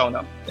बात करता हूँ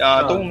ना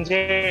तो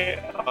मुझे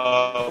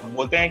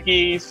बोलते हैं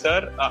कि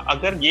सर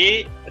अगर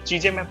ये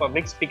चीजें मैं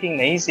पब्लिक स्पीकिंग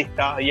नहीं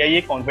सीखता या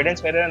ये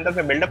कॉन्फिडेंस मेरे अंदर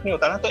में बिल्डअप नहीं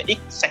होता ना, तो एक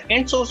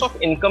सेकेंड सोर्स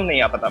ऑफ इनकम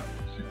नहीं आ पाता।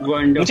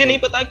 मुझे नहीं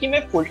पता कि मैं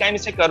फुल टाइम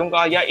इसे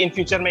करूंगा या इन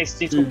फ्यूचर में इस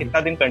चीज को कितना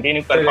दिन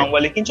कंटिन्यू कर पाऊंगा,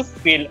 लेकिन जो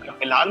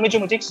फिलहाल में जो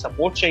मुझे एक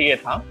सपोर्ट चाहिए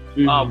था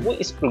वो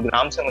इस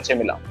प्रोग्राम से मुझे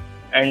मिला,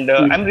 and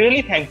I am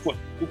really thankful,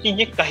 क्योंकि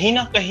ये कहीं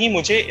ना कहीं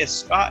मुझे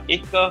इसका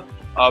एक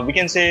we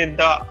can say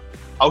the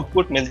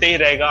output मिलते ही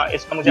रहेगा,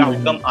 इसका मुझे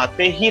आउटकम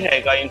आते ही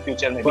रहेगा इन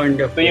फ्यूचर में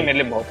भी, तो ये मेरे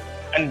लिए बहुत,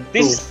 and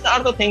this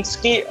are the things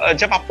कि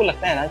जब आपको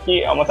लगता है ना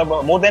कि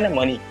मतलब मोर देन ए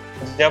मनी,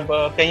 जब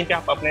कहीं पे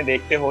आप अपने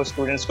देखते हो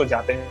स्टूडेंट्स को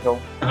जाते हो,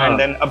 एंड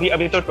देन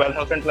अभी तो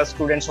 12,000 प्लस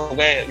स्टूडेंट्स हो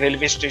गए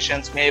रेलवे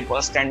स्टेशन में,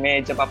 बस स्टैंड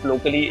में, जब आप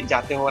लोकली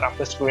जाते हो और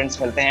आपको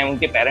स्टूडेंट्स मिलते हैं,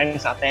 उनके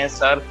पेरेंट्स आते हैं,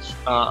 सर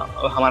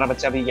हमारा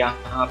बच्चा भी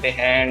यहाँ पे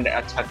है एंड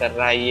अच्छा कर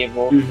रहा है, ये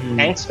वो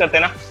थैंक्स करते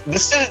हैं ना,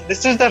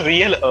 this is the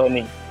real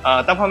earning.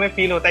 तब हमें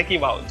फील होता है कि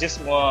वाह, जिस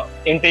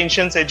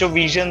इंटेंशन से, जो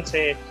विजन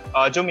से,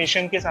 जो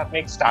मिशन के साथ में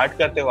एक स्टार्ट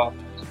करते हो आप,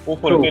 वो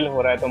फुलफिल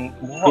हो रहा है,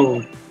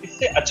 तो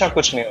इससे अच्छा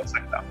कुछ नहीं हो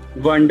सकता।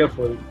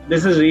 Wonderful.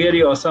 This is really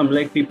awesome.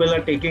 Like people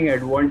are taking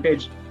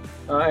advantage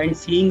and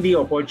seeing the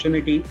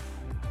opportunity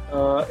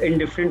in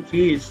different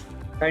fields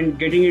and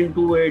getting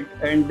into it,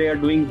 and they are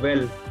doing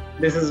well.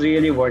 This is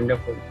really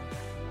wonderful.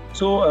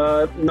 So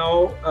now,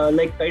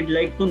 like I'd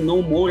like to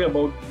know more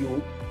about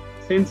you.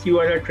 Since you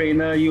are a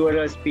trainer, you are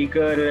a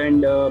speaker,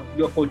 and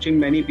you're coaching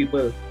many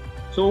people.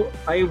 So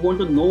I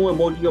want to know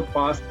about your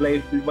past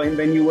life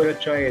when you were a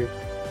child.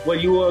 Were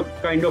you a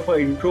kind of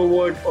an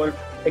introvert or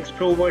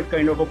extrovert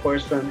kind of a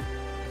person,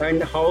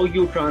 and how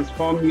you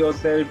transformed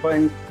yourself,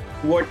 and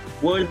what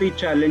were the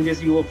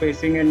challenges you were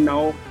facing, and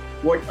now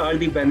what are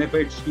the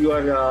benefits you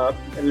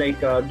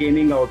are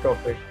gaining out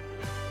of it?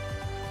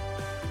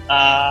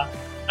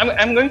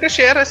 I'm going to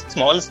share a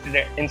small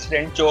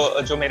incident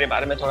जो मेरे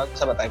बारे में थोड़ा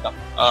सा बताएगा।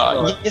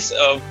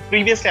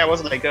 Previously I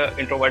was like a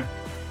introvert,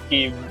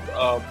 कि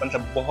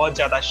मतलब बहुत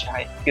ज्यादा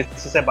शाय,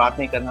 किसी से बात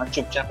नहीं करना,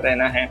 चुपचाप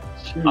रहना है,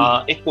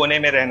 एक कोने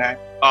में रहना है,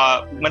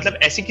 मतलब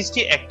ऐसी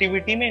किसी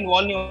एक्टिविटी में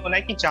इन्वॉल्व नहीं होना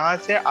है कि जहाँ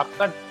से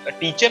आपका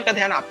टीचर का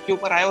ध्यान आपके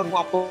ऊपर आए और वो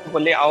आपको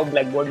बोले आओ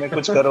ब्लैक बोर्ड में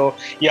कुछ करो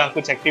या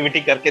कुछ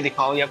एक्टिविटी करके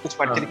दिखाओ या कुछ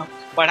पढ़ के दिखाओ।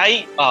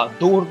 पढ़ाई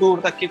दूर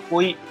दूर तक की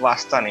कोई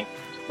वास्ता नहीं,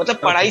 मतलब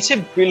पढ़ाई से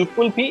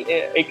बिल्कुल भी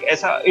एक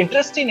ऐसा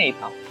इंटरेस्ट ही नहीं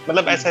था,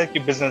 मतलब ऐसा कि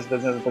बिजनेस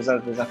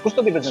कुछ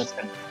तो भी बिजनेस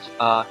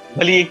करना,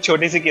 भले एक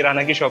छोटी सी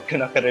किराना की शॉप क्यों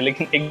ना करे,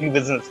 लेकिन एक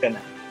बिजनेस करना,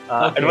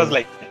 इट वाज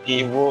लाइक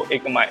कि वो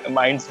एक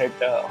माइंड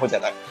सेट हो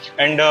जाता है।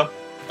 एंड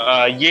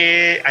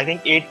ये आई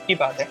थिंक 8 की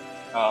बात है,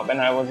 व्हेन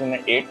आई वाज इन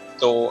 8,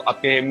 तो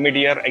आपके मिड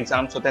ईयर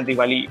एग्जाम्स होते हैं,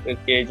 दिवाली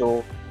के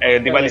जो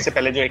दिवाली से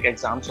पहले जो एक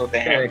एग्जाम्स होते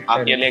हैं,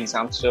 हाफ ईयरली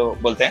एग्जाम्स जो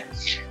बोलते हैं,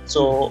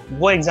 सो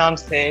वो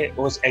एग्जाम्स थे,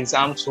 उस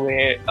एग्जाम्स हुए,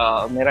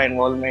 मेरा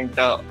इन्वॉल्वमेंट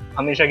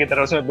हमेशा की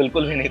तरह उसमें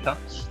बिल्कुल भी नहीं था,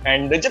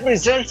 एंड जब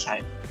रिजल्ट्स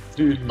आए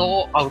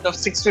तो आउट ऑफ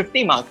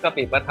 650 मार्क्स का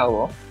पेपर था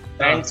वो,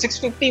 एंड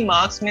 650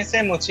 मार्क्स में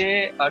से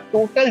मुझे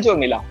टोटल जो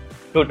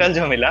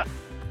मिला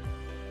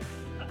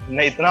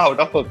मैं इतना आउट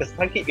ऑफ फोकस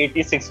था कि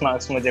 86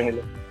 मार्क्स मुझे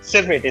मिले,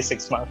 सिर्फ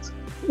 86 मार्क्स।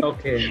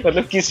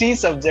 मतलब किसी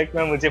सब्जेक्ट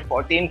में मुझे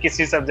 14,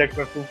 किसी सब्जेक्ट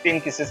में 15,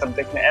 किसी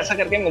सब्जेक्ट में ऐसा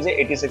करके मुझे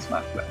 86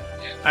 मार्क्स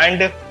मिला।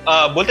 एंड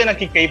बोलते ना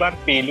कि कई बार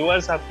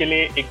फेल्यूअर्स आपके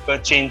लिए एक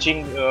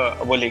चेंजिंग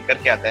वो लेकर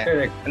के आता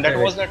है, and that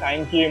was the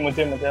time कि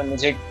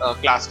मुझे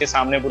क्लास के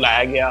सामने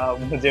बुलाया गया,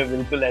 मुझे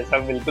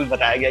बिल्कुल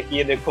बताया गया कि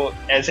ये देखो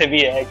ऐसे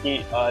भी है कि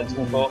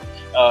जिनको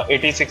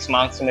 86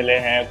 मार्क्स मिले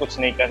हैं, कुछ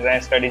नहीं कर रहे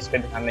हैं, स्टडीज पे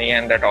ध्यान नहीं है,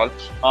 एंड दैट ऑल।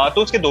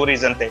 तो उसके 2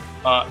 रीजन थे।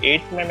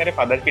 8 में मेरे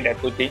फादर की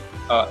डेथ हुई थी,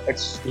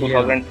 इट्स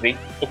 2003,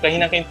 तो कहीं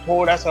ना कहीं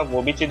थोड़ा सा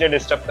वो भी चीजें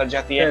डिस्टर्ब कर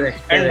जाती है।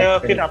 एंड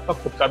फिर आपका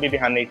खुद का भी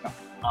ध्यान नहीं था,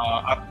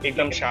 आप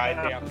एकदम शाय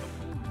थे, आप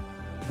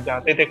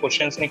जाते थे,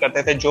 क्वेश्चंस नहीं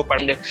करते थे, जो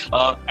पढ़ ले।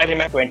 आई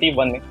रिमेंबर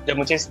 21 में जब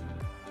मुझे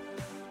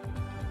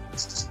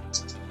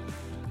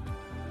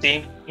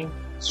सेम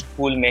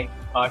स्कूल में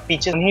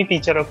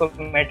टीचरों को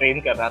मैं ट्रेन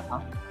कर रहा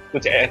था।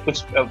 कुछ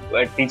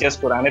टीचर्स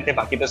पुराने थे,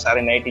 बाकी तो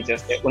सारे नए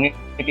टीचर्स थे।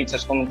 उन्हीं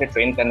टीचर्स को मुझे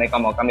ट्रेन करने का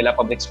मौका मिला,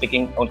 पब्लिक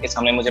स्पीकिंग उनके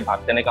सामने मुझे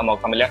बात करने का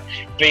मौका मिला।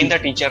 ट्रेन द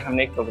टीचर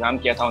हमने एक प्रोग्राम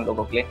किया था उन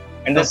लोगों के लिए।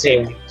 And the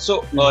same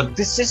so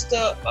this is the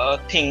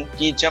thing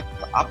कि जब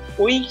आप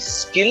कोई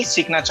स्किल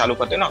सीखना चालू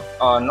करते हो ना,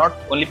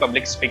 not only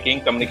public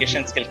speaking,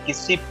 communication skill,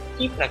 किसी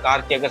भी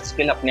प्रकार की अगर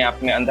स्किल अपने आप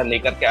में अंदर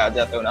लेकर के आ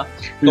जाते हो ना,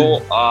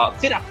 तो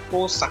फिर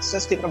आपको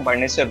सक्सेस की तरफ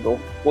बढ़ने से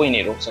कोई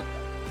नहीं रोक सकता,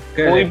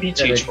 कोई भी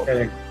चीज हो।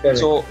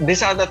 सो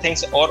दिस आर द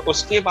थिंग्स। और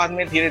उसके बाद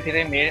में धीरे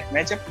धीरे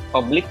मैं जब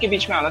पब्लिक के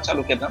बीच में आना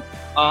चालू किया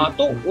था,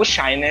 तो वो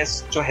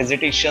शाइनेस, जो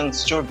हेजिटेशन,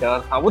 जो डर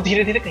था, वो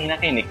धीरे धीरे कहीं ना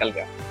कहीं निकल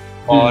गया।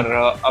 और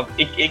अब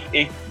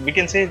एक वी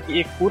कैन से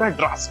एक पूरा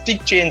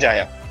ड्रास्टिक चेंज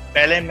आया।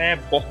 पहले मैं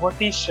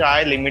बहुत ही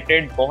शाय,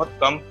 लिमिटेड, बहुत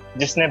कम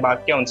जिसने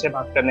बात किया उनसे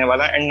बात करने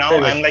वाला, and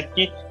now I am like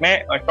कि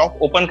मैं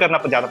टॉक ओपन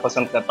करना ज्यादा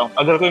पसंद करता हूँ।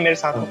 अगर कोई मेरे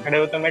साथ में खड़े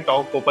हो तो मैं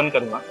टॉक ओपन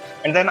करूंगा,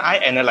 and then I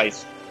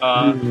analyse.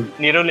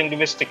 Neuro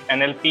linguistic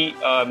NLP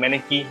मैंने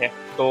की है,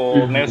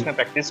 तो मैं उसमें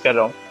प्रैक्टिस कर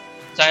रहा हूँ।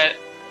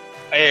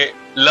 आई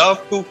लव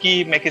टू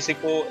कि मैं किसी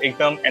को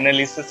एकदम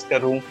एनालिसिस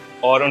करूँ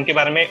और उनके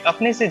बारे में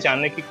अपने से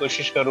जानने की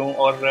कोशिश करूं,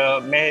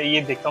 और मैं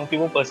ये देखता हूँ कि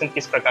वो पर्सन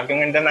किस प्रकार के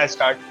होंगे, and then I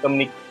start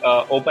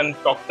open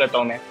talk करता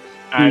हूँ मैं,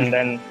 एंड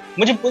देन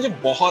मुझे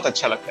बहुत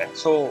अच्छा लगता है।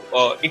 सो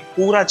एक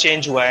पूरा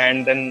चेंज हुआ है,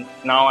 and then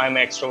now I am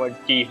extrovert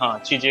कि हाँ,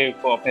 चीजें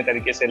को अपने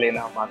तरीके से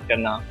लेना, बात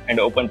करना, and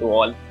open to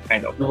all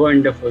kind of.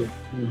 Wonderful,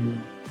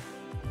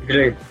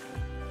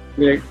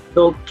 great.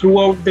 So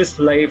throughout this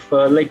life,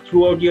 like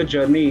throughout your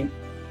journey,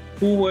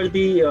 who were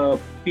the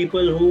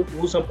people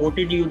who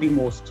supported you the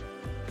most?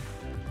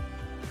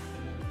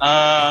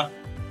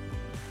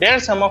 There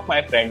are some of my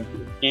friends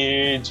कि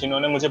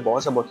जिन्होंने मुझे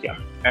बहुत support किया,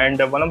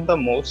 and one of the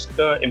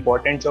most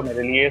important जो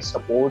मेरे लिए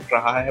support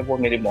रहा है वो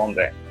मेरी मॉम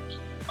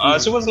रहे।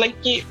 सो वाज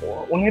लाइक कि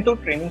उन्हें तो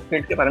ट्रेनिंग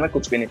फील्ड के बारे में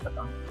कुछ भी नहीं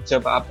पता।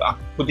 जब आप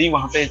खुद ही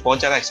वहाँ पे बहुत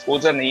ज़्यादा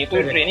एक्सपोजर नहीं है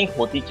तो ट्रेनिंग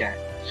होती क्या है।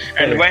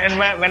 And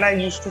when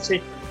I used to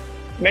से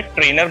मैं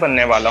ट्रेनर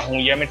बनने वाला हूँ,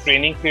 या मैं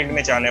ट्रेनिंग फील्ड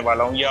में जाने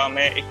वाला हूँ, या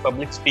मैं एक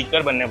पब्लिक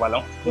स्पीकर बनने वाला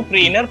हूँ, तो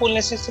ट्रेनर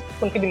बोलने से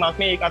सिर्फ उनके दिमाग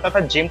में एक आता था,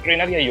 जिम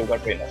ट्रेनर या योगा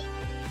ट्रेनर।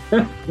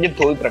 ये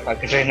दो ही प्रकार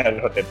के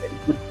ट्रेनर होते थे।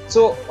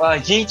 सो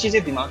यही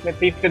चीजें दिमाग में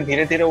थी। फिर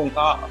धीरे धीरे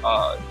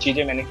उनका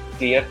चीजें मैंने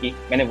क्लियर की,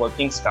 मैंने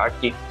वर्किंग स्टार्ट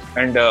की,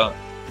 एंड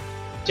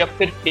जब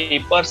फिर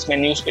पेपर्स में,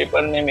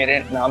 न्यूज़पेपर में मेरे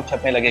नाम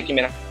छपने लगे कि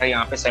मेरा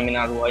यहाँ पे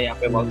सेमिनार हुआ, यहाँ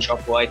पे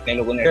वर्कशॉप हुआ, इतने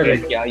लोगों ने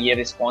अटेंड किया, ये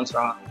रिस्पॉन्स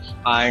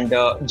रहा। एंड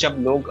जब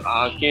लोग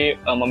आके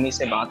मम्मी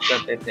से बात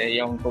करते थे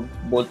या उनको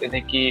बोलते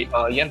थे कि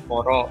यार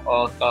गौरव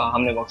का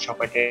हमने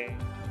वर्कशॉप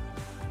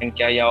अटेंड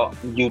किया, या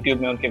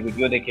यूट्यूब में उनके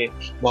वीडियो देखे,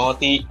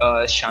 बहुत ही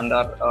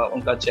शानदार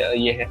उनका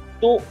ये है,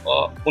 तो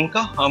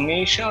उनका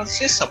हमेशा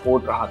से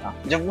सपोर्ट रहा था।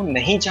 जब वो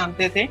नहीं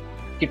जानते थे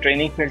कि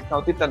ट्रेनिंग फील्ड क्या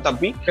होती, तब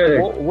भी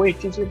वो एक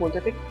चीज ये बोलते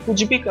थे,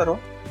 कुछ भी करो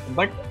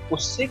बट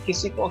उससे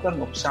किसी को अगर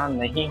नुकसान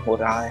नहीं हो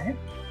रहा है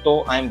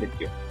तो आई एम विद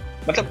यू।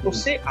 मतलब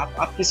उससे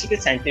आप किसी के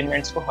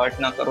सेंटिमेंट्स को हर्ट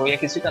ना करो या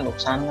किसी का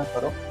नुकसान ना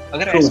करो।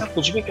 अगर ऐसा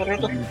कुछ भी कर रहे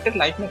हो तो फिर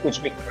लाइफ में कुछ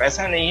भी करो।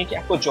 ऐसा नहीं है कि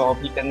आपको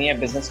जॉब ही करनी है,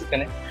 बिजनेस ही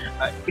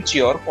करना है, इट्स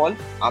योर कॉल,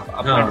 आप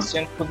अपना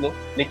डिसीजन खुद लो,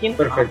 लेकिन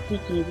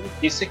आपकी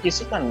जिससे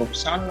किसी का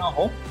नुकसान ना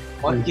हो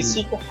और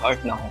किसी को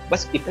हर्ट ना हो,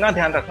 बस इतना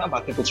ध्यान रखना,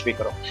 बाकी कुछ भी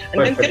करो।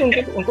 एंड देन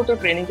फिर उनको तो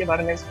ट्रेनिंग के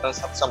बारे में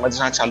सब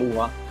समझना चालू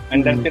हुआ।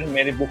 एंड देन फिर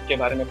मेरी बुक के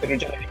बारे में, फिर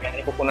जब मेरी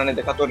पहली बुक उन्होंने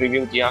देखा तो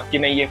रिव्यू दिया कि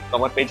नहीं, ये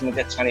कवर पेज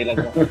मुझे अच्छा नहीं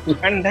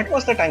लगा। And that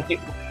was the time कि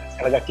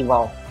अच्छा लगा कि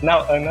वाओ,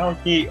 नाउ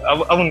कि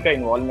अब उनका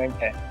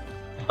इन्वॉल्वमेंट है।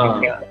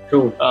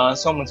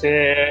 सो मुझे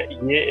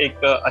ये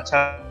एक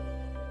अच्छा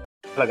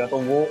लगा। तो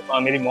वो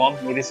मेरी मॉम,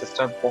 मेरी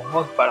सिस्टर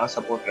बहुत बड़ा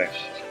सपोर्ट रहे।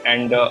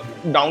 एंड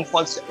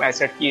डाउनफॉल्स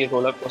ऐसा कि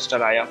रोलर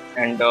कोस्टर आया।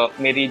 एंड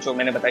मेरी जो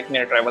मैंने बताया कि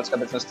मेरा ट्रैवल्स का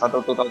बिजनेस था,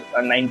 तो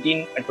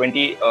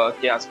 2019-20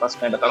 के आसपास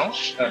मैं बता रहा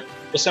हूँ,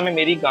 उस समय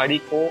मेरी गाड़ी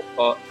को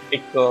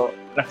एक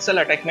नक्सल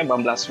अटैक में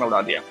बम ब्लास्ट में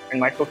उड़ा दिया,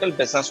 and my total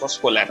business was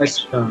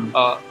collapsed.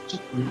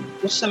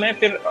 उस समय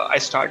फिर I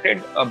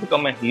started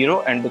become a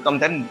hero and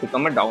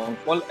become a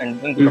downfall and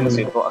then become a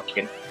zero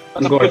again.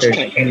 मतलब कुछ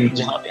नहीं,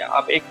 जहाँ पे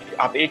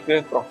आप एक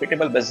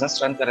प्रॉफिटेबल बिजनेस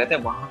रन कर रहे थे,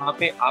 वहाँ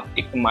पे आप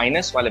एक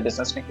माइनस वाले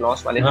बिजनेस में,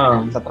 लॉस वाले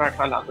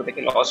 17-18 लाख रुपए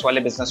के लॉस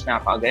वाले बिजनेस में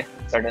आप आ गए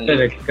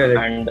सडनली।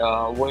 एंड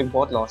वो एक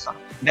बहुत लॉस था।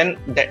 Then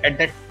at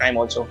that time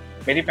also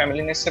मेरी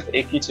फैमिली ने सिर्फ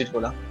एक ही चीज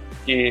बोला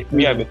कि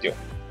वी आर विद यू।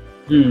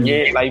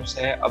 ये लाइफ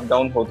है, अप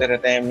डाउन होते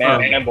रहते हैं।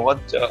 मैं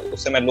बहुत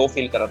उस समय लो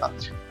फील कर रहा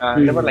था।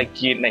 नेवर लाइक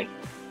कि नहीं,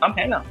 हम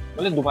है ना,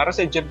 मतलब दोबारा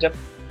से जब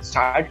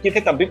स्टार्ट किए थे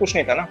तब भी कुछ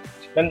नहीं था ना।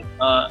 देन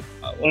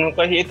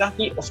उनका ये था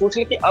कि सोच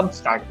ले कि अब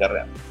स्टार्ट कर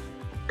रहे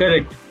हैं।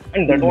 Correct.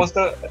 And that was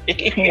the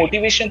एक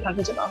मोटिवेशन था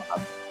कि जब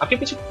आपके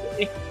पीछे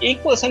एक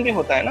पर्सन भी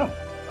होता है ना,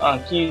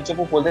 कि जब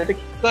वो बोलते थे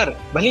कि कर,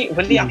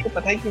 भले आपको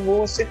पता है कि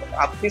वो सिर्फ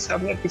आपके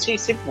सामने पीछे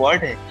सिर्फ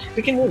वर्ड है,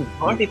 लेकिन वो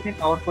वर्ड इतने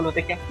पावरफुल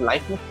होते हैं कि आप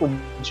लाइफ में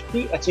कुछ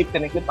भी अचीव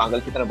करने के लिए पागल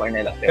की तरह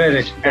बढ़ने लगते हैं।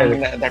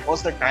 And that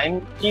was the time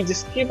कि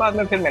जिसके बाद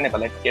में फिर मैंने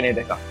पलट के नहीं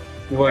देखा।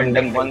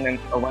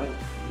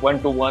 वन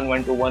टू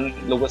वन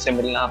लोगों से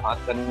मिलना, बात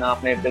करना,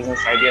 अपने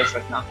बिजनेस आइडियाज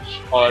रखना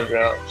और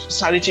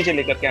सारी चीजें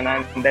लेकर के आना।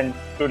 And then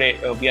today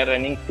we are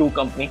running 2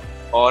 company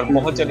और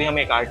बहुत जल्दी हम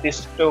एक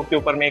आर्टिस्ट के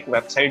ऊपर में एक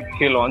वेबसाइट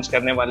भी लॉन्च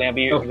करने वाले हैं।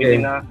 अभी with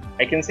in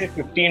I can say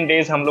 15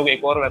 days हम लोग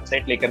एक और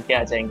वेबसाइट लेकर के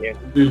आ जाएंगे।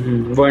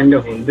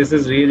 Wonderful, this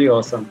is really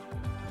awesome.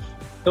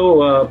 So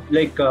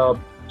like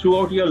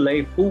throughout your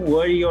life, who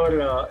were your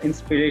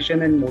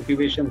inspiration and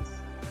motivations?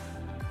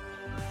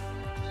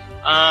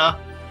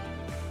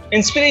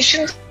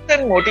 Inspiration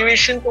and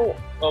motivation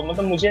तो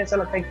मतलब मुझे ऐसा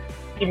लगता है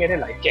कि मेरे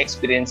लाइफ के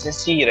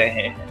एक्सपीरियंसेस ही रहे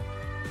हैं,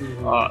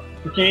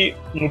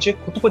 क्योंकि मुझे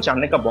खुद को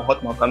जानने का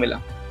बहुत मौका मिला।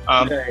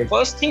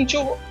 फर्स्ट थिंग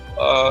जो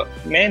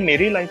मैं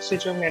मेरी लाइफ से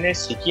जो मैंने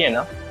सीखी है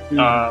ना,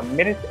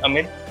 मेरे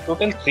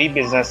टोटल 3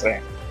 बिजनेस रहे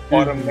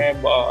और मैं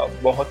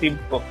बहुत ही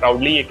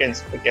प्राउडली ये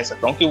कह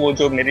सकता हूँ कि वो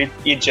जो मेरी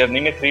ये जर्नी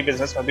में 3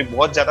 बिजनेस, अभी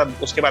बहुत ज्यादा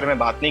उसके बारे में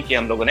बात नहीं की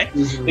हम लोगों ने,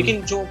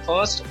 लेकिन जो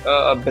फर्स्ट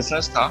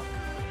बिजनेस था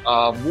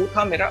वो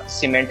था मेरा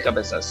सीमेंट का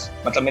बिजनेस।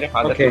 मतलब मेरे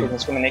फादर के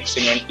बिजनेस को मैंने एक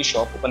सीमेंट की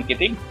शॉप ओपन की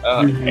थी,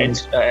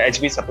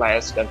 HB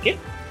सप्लायर्स करके।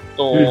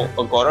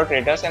 तो Gaurav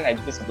traders and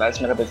HB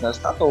suppliers मेरा बिजनेस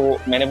था, तो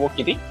मैंने वो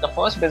की थी। The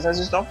first business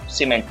is of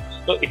cement,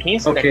 तो इट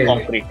मींस दैट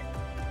कंक्रीट।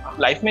 आप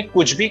लाइफ में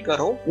कुछ भी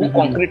करो वो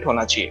कंक्रीट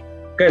होना चाहिए।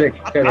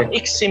 करेक्ट। आप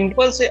एक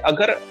सिंपल से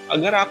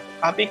अगर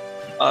आप एक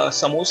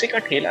समोसे का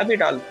ठेला भी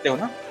डालते हो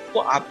ना, तो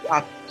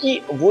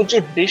आपकी वो जो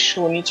डिश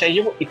होनी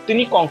चाहिए वो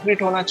इतनी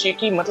कंक्रीट होना चाहिए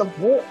कि मतलब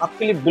वो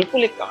आपके लिए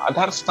बिल्कुल एक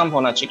आधार स्तंभ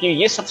होना चाहिए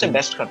कि ये सबसे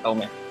बेस्ट करता हूँ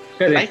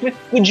मैं। लाइफ में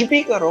कुछ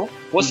भी करो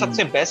वो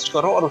सबसे बेस्ट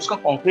करो और उसका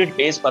कंक्रीट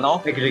बेस बनाओ,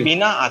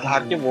 बिना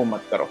आधार के वो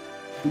मत करो।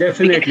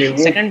 डेफिनेटली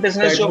सेकंड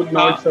बिजनेस जो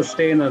not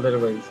sustain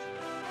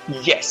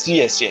otherwise. Yes.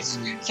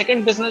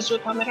 Second business जो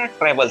था मेरा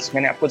ट्रेवल्स।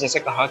 मैंने आपको जैसे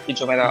कहा कि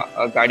जो मेरा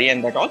गाड़ी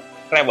एंड दैट ऑल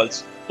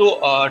ट्रेवल्स, तो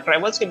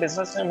ट्रेवल्स के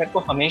बिजनेस ने मेरे को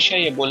हमेशा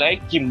ये बोला है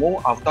कि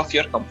move out of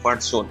your comfort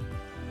zone.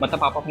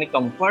 मतलब आप अपने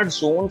कंफर्ट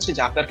जोन से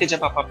जाकर के,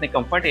 जब आप अपने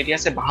कंफर्ट एरिया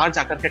से बाहर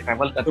जाकर के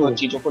ट्रैवल करते हो,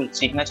 चीजों को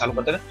सीखना चालू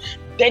करते हो,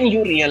 देन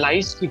यू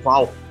रियलाइज कि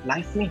वाओ,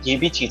 लाइफ में ये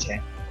भी चीज है।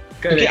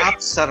 क्योंकि आप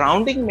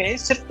सराउंडिंग में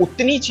सिर्फ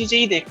उतनी चीजें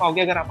ही देख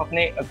पाओगे अगर आप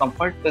अपने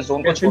कंफर्ट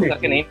जोन को छोड़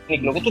करके नहीं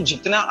निकलोगे, तो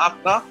जितना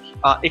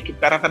आपका एक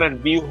पैराफेरल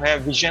व्यू है,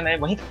 विजन है,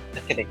 वहीं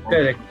तक के देख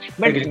पाओगे।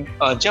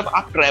 बट जब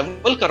आप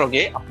ट्रैवल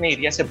करोगे, अपने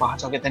एरिया से बाहर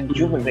जाओगे, देन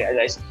यू विल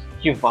रियलाइज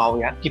कि वाओ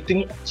यार,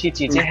 कितनी अच्छी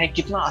चीजें हैं,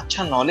 कितना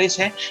अच्छा नॉलेज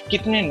है,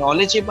 कितने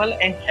नॉलेजेबल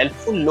एंड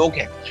हेल्पफुल लोग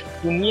हैं।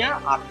 दुनिया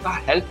आपका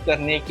हेल्प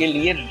करने के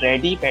लिए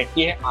रेडी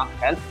बैठी है। आप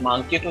हेल्प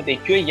मांग के तो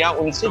देखिए, या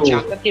उनसे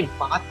जाकर के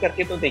बात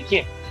करके तो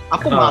देखिए।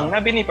 आपको मांगना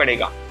भी नहीं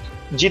पड़ेगा।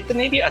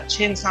 जितने भी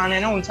अच्छे इंसान है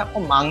ना, उनसे आपको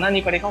मांगना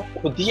नहीं पड़ेगा,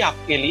 खुद ही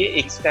आपके लिए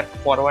एक स्टेप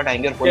फॉरवर्ड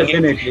आएंगे और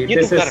बोलेंगे ये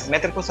तू कर, मैं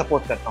तेरे को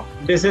सपोर्ट करता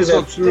हूँ। This is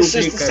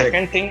absolutely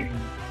correct.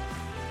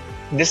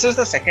 This is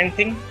the second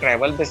thing,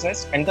 travel business,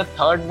 and the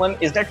third one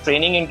is the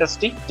training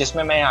industry,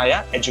 जिसमें मैं आया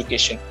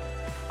education।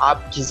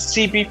 आप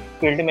किसी भी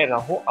फील्ड में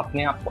रहो,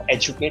 अपने आप को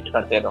एजुकेट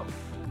करते रहो।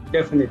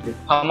 Definitely।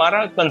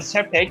 हमारा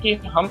कंसेप्ट है कि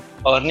हम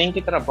अर्निंग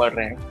की तरफ बढ़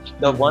रहे हैं।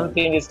 The one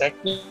thing is that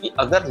कि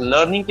अगर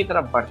लर्निंग की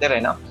तरफ बढ़ते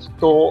रहे ना,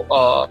 तो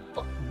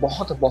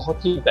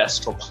बहुत ही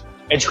बेस्ट होगा।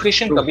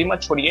 एजुकेशन कभी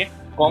मत छोड़िए।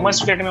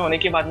 कॉमर्स फील्ड में होने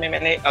के बाद में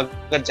मैंने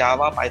अगर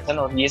जावा, पाइथन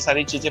और ये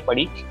सारी चीजें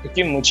पढ़ी,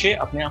 क्योंकि मुझे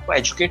अपने आप को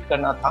एजुकेट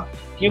करना था।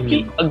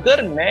 क्योंकि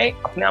अगर मैं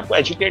अपने आप को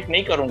एजुकेट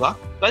नहीं करूंगा,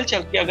 कल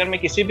चल के अगर मैं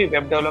किसी भी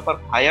वेब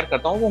डेवलपर हायर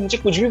करता हूँ, वो मुझे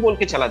कुछ भी बोल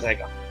के चला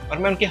जाएगा और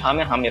मैं उनकी हाँ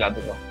में हाँ मिला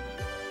दूंगा।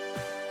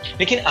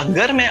 लेकिन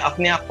अगर मैं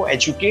अपने आप को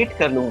एजुकेट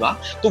कर लूंगा,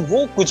 तो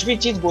वो कुछ भी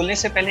चीज बोलने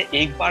से पहले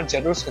एक बार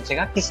जरूर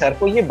सोचेगा कि सर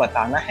को ये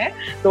बताना है,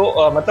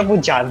 तो मतलब वो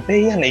जानते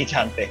हैं या नहीं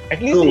जानते,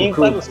 एटलीस्ट एक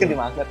बार उसके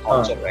दिमाग में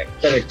थॉट चल रहा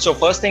है। So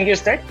first thing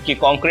is that कि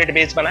कंक्रीट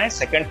बेस बनाए।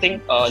 Second thing,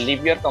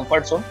 leave your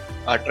comfort zone,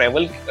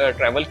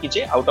 travel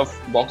कीजिए, आउट ऑफ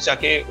बॉक्स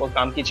जाके वो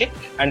काम कीजिए।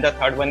 And the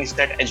third one is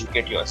that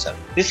educate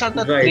yourself. This are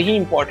the 3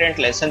 important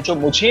lesson जो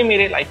मुझे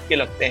मेरे लाइफ के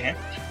लगते हैं,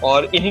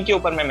 और इन्हीं के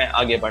ऊपर मैं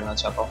आगे बढ़ना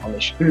चाहता हूँ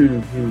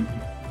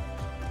हमेशा।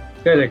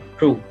 Correct,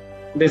 true.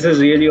 This is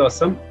really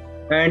awesome.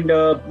 And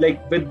like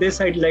with this,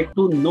 I'd like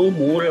to know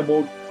more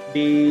about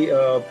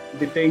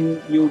the thing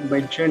you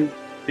mentioned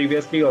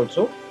previously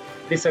also,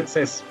 the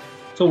success.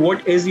 So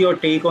what is your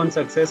take on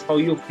success? How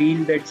you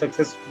feel that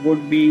success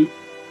would be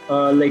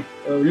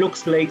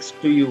looks like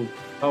to you?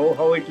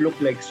 How it look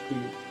like to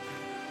you?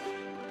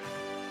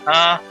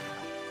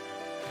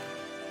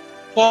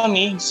 For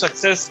me,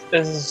 success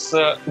is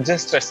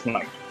just a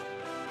smile.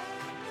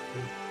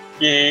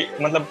 कि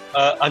मतलब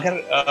अगर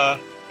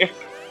if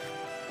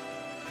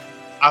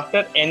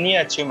after any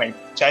achievement,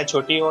 चाहे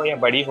छोटी हो या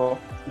बड़ी हो,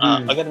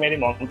 अगर मेरी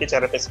मॉम के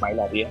चेहरे पे स्माइल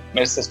आ रही है,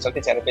 मेरे सिस्टर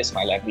के चेहरे पे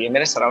स्माइल आ रही है,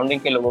 मेरे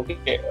सराउंडिंग के लोगों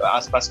के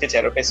आसपास के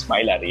चेहरे पे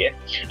स्माइल आ रही है,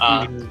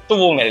 तो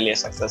वो मेरे लिए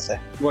सक्सेस है।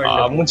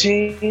 मुझे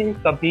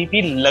कभी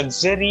भी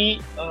लग्जरी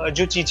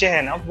जो चीजें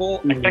है ना, वो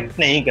अट्रैक्ट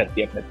नहीं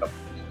करती अपने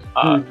तरफ।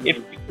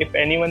 if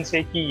anyone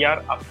say कि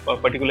यार आप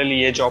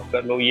particularly ये job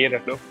कर लो, ये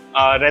रख लो,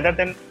 rather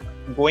than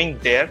गोइंग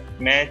देयर,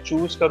 मैं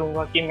चूज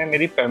करूंगा कि मैं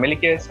मेरी फैमिली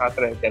के साथ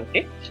रह करके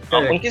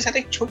उनके साथ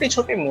एक छोटे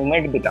छोटे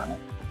मोमेंट बिताना,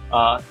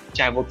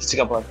 चाहे वो किसी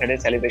का बर्थडे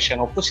सेलिब्रेशन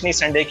हो, कुछ नहीं,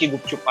 संडे की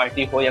गुपचुप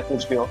पार्टी हो या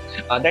कुछ भी हो,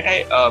 दैट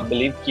आई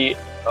बिलीव कि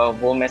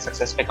वो मैं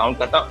सक्सेस पे काउंट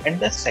करता हूँ. एंड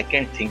द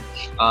सेकेंड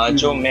थिंग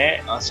जो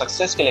मैं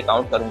सक्सेस के लिए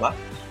काउंट करूंगा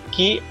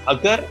कि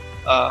अगर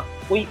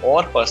कोई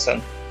और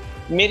पर्सन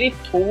मेरी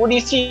थोड़ी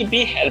सी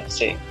भी हेल्प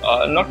से,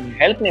 नॉट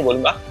हेल्प नहीं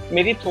बोलूंगा,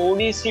 मेरी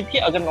थोड़ी सी भी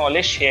अगर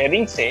नॉलेज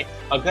शेयरिंग से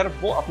अगर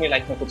वो अपनी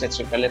लाइफ में कुछ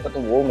अचीव कर लेता तो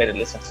वो मेरे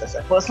लिए सक्सेस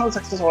है. पर्सनल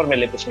सक्सेस और मेरे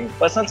लिए कुछ नहीं.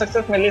 पर्सनल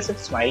सक्सेस मेरे लिए सिर्फ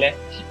स्माइल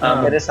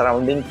है मेरे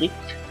सराउंडिंग की.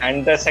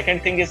 And the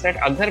second thing is that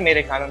अगर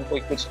मेरे कारण कोई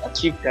कुछ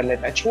अचीव कर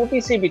लेता है,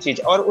 छोटी सी भी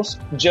चीज, और उस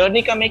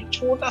जर्नी का मैं एक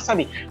छोटा सा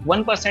भी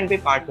 1% भी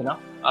पार्ट हूं ना,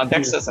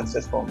 that's a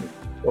success for me.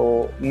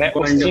 तो मैं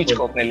उस चीज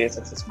को अपने लिए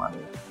सक्सेस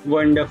मानूंगा.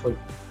 Wonderful.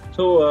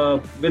 So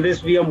with this,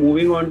 we are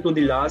moving on to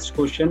the last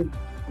question.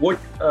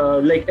 What,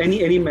 like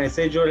any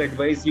message or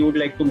advice you would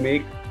like to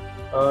make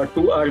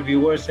to our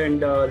viewers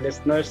and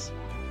listeners?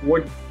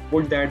 What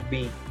would that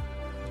be?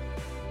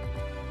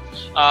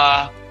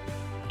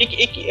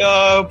 एक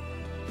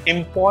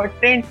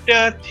important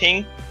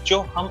thing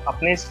जो हम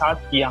अपने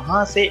साथ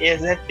यहाँ से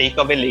as a take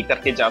away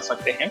लेकर के जा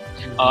सकते हैं,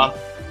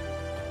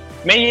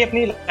 मैं ये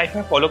अपनी लाइफ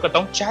में फॉलो करता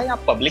हूँ, चाहे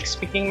आप पब्लिक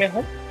स्पीकिंग में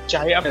हो,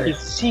 चाहे आप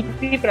किसी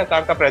भी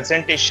प्रकार का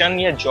प्रेजेंटेशन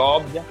या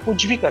जॉब या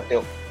कुछ भी करते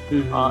हो.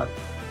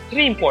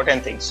 3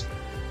 important things: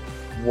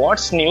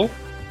 what's new,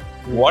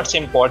 what's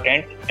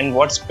important and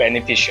what's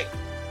beneficial.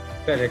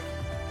 Correct.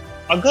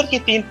 अगर ये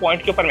 3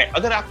 पॉइंट के ऊपर में,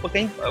 अगर आप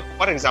कहीं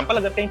फॉर एग्जांपल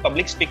अगर कहीं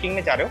पब्लिक स्पीकिंग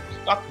में जा रहे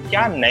हो तो आप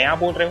क्या नया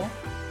बोल रहे हो,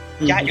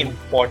 क्या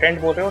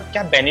इंपॉर्टेंट बोल रहे हो,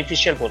 क्या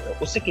बेनिफिशियल बोल रहे हो,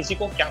 उससे किसी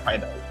को क्या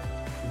फायदा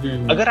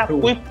होगा. अगर आप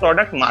कोई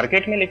प्रोडक्ट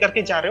मार्केट में लेकर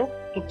के जा रहे हो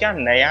तो क्या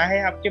नया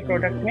है आपके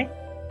प्रोडक्ट में,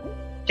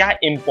 क्या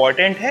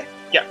इम्पोर्टेंट है,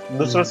 क्या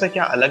दूसरों से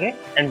क्या अलग है,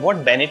 एंड व्हाट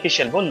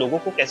बेनिफिशियल, वो लोगों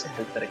को कैसे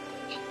हेल्प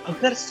करेगा.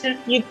 अगर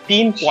सिर्फ ये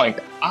 3 पॉइंट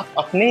आप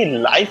अपने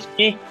लाइफ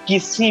के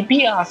किसी भी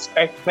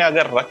एस्पेक्ट में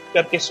अगर रख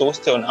करके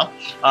सोचते हो ना,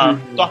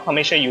 तो आप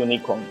हमेशा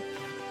यूनिक होंगे.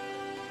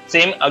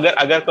 सेम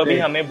अगर कभी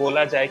हमें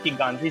बोला जाए कि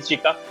गांधी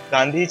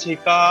जी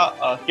का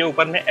के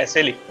ऊपर मैं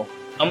ऐसे लिखूं,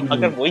 हम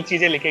अगर वही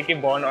चीजें लिखे कि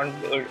born on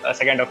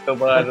 2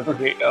 October,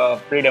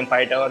 freedom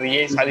fighter और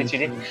ये सारी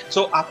चीजें,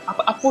 सो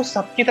आप वो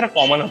सबकी तरह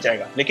कॉमन हो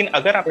जाएगा. लेकिन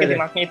अगर आपके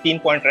दिमाग में ये 3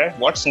 पॉइंट रहे,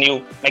 व्हाट्स न्यू,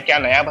 मैं क्या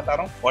नया बता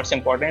रहा हूँ, what's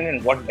important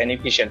and what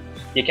beneficial,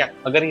 ये क्या,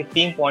 अगर ये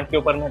 3 पॉइंट के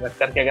ऊपर में रख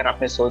करके अगर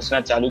आपने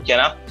सोचना चालू किया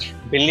ना,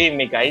 believe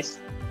me guys,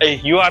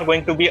 you are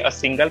going to be a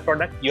single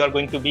product, you are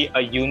going to be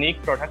a unique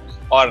product,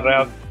 और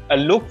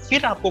लोग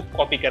फिर आपको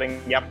कॉपी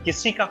करेंगे, आप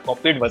किसी का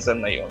कॉपीड वर्जन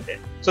नहीं होंगे.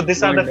 So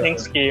this are the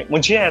things कि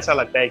मुझे ऐसा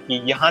लगता है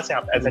कि यहाँ से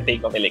आप एज अ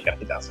टेक अवे लेकर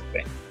के जा सकते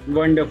हैं.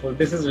 Wonderful.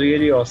 This is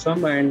really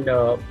awesome. And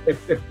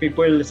if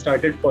people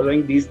started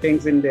following these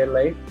things in their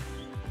life,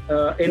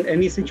 in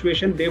any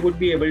situation, they would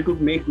be able to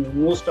make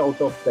most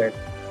out of that.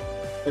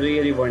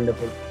 Really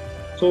wonderful.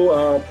 So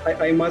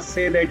I must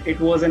say that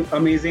it was an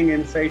amazing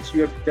insights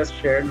you have just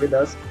shared with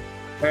us,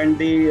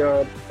 and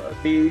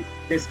the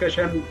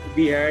discussion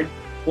we had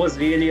was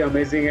really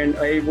amazing, and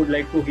I would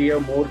like to hear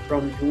more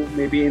from you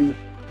maybe in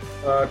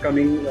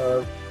coming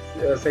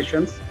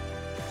sessions.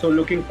 So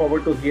looking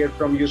forward to hear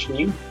from you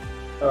soon.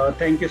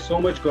 Thank you so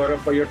much,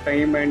 Gourav, for your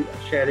time and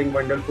sharing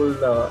wonderful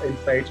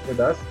insights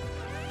with us.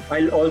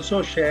 I'll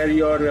also share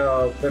your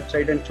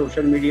website and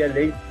social media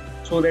link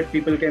so that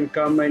people can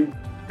come and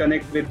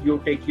connect with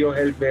you, take your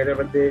help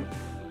wherever they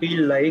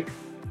feel like.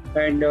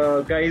 And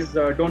guys,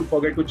 don't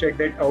forget to check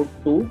that out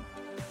too.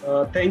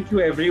 Thank you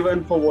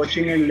everyone for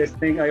watching and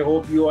listening. I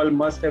hope you all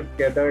must have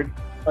gathered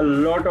a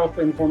lot of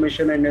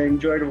information and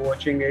enjoyed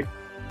watching it.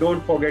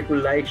 Don't forget to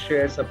like,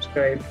 share,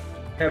 subscribe.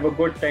 Have a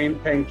good time.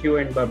 Thank you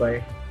and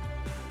bye-bye.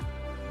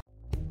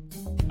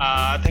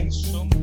 Thanks so much.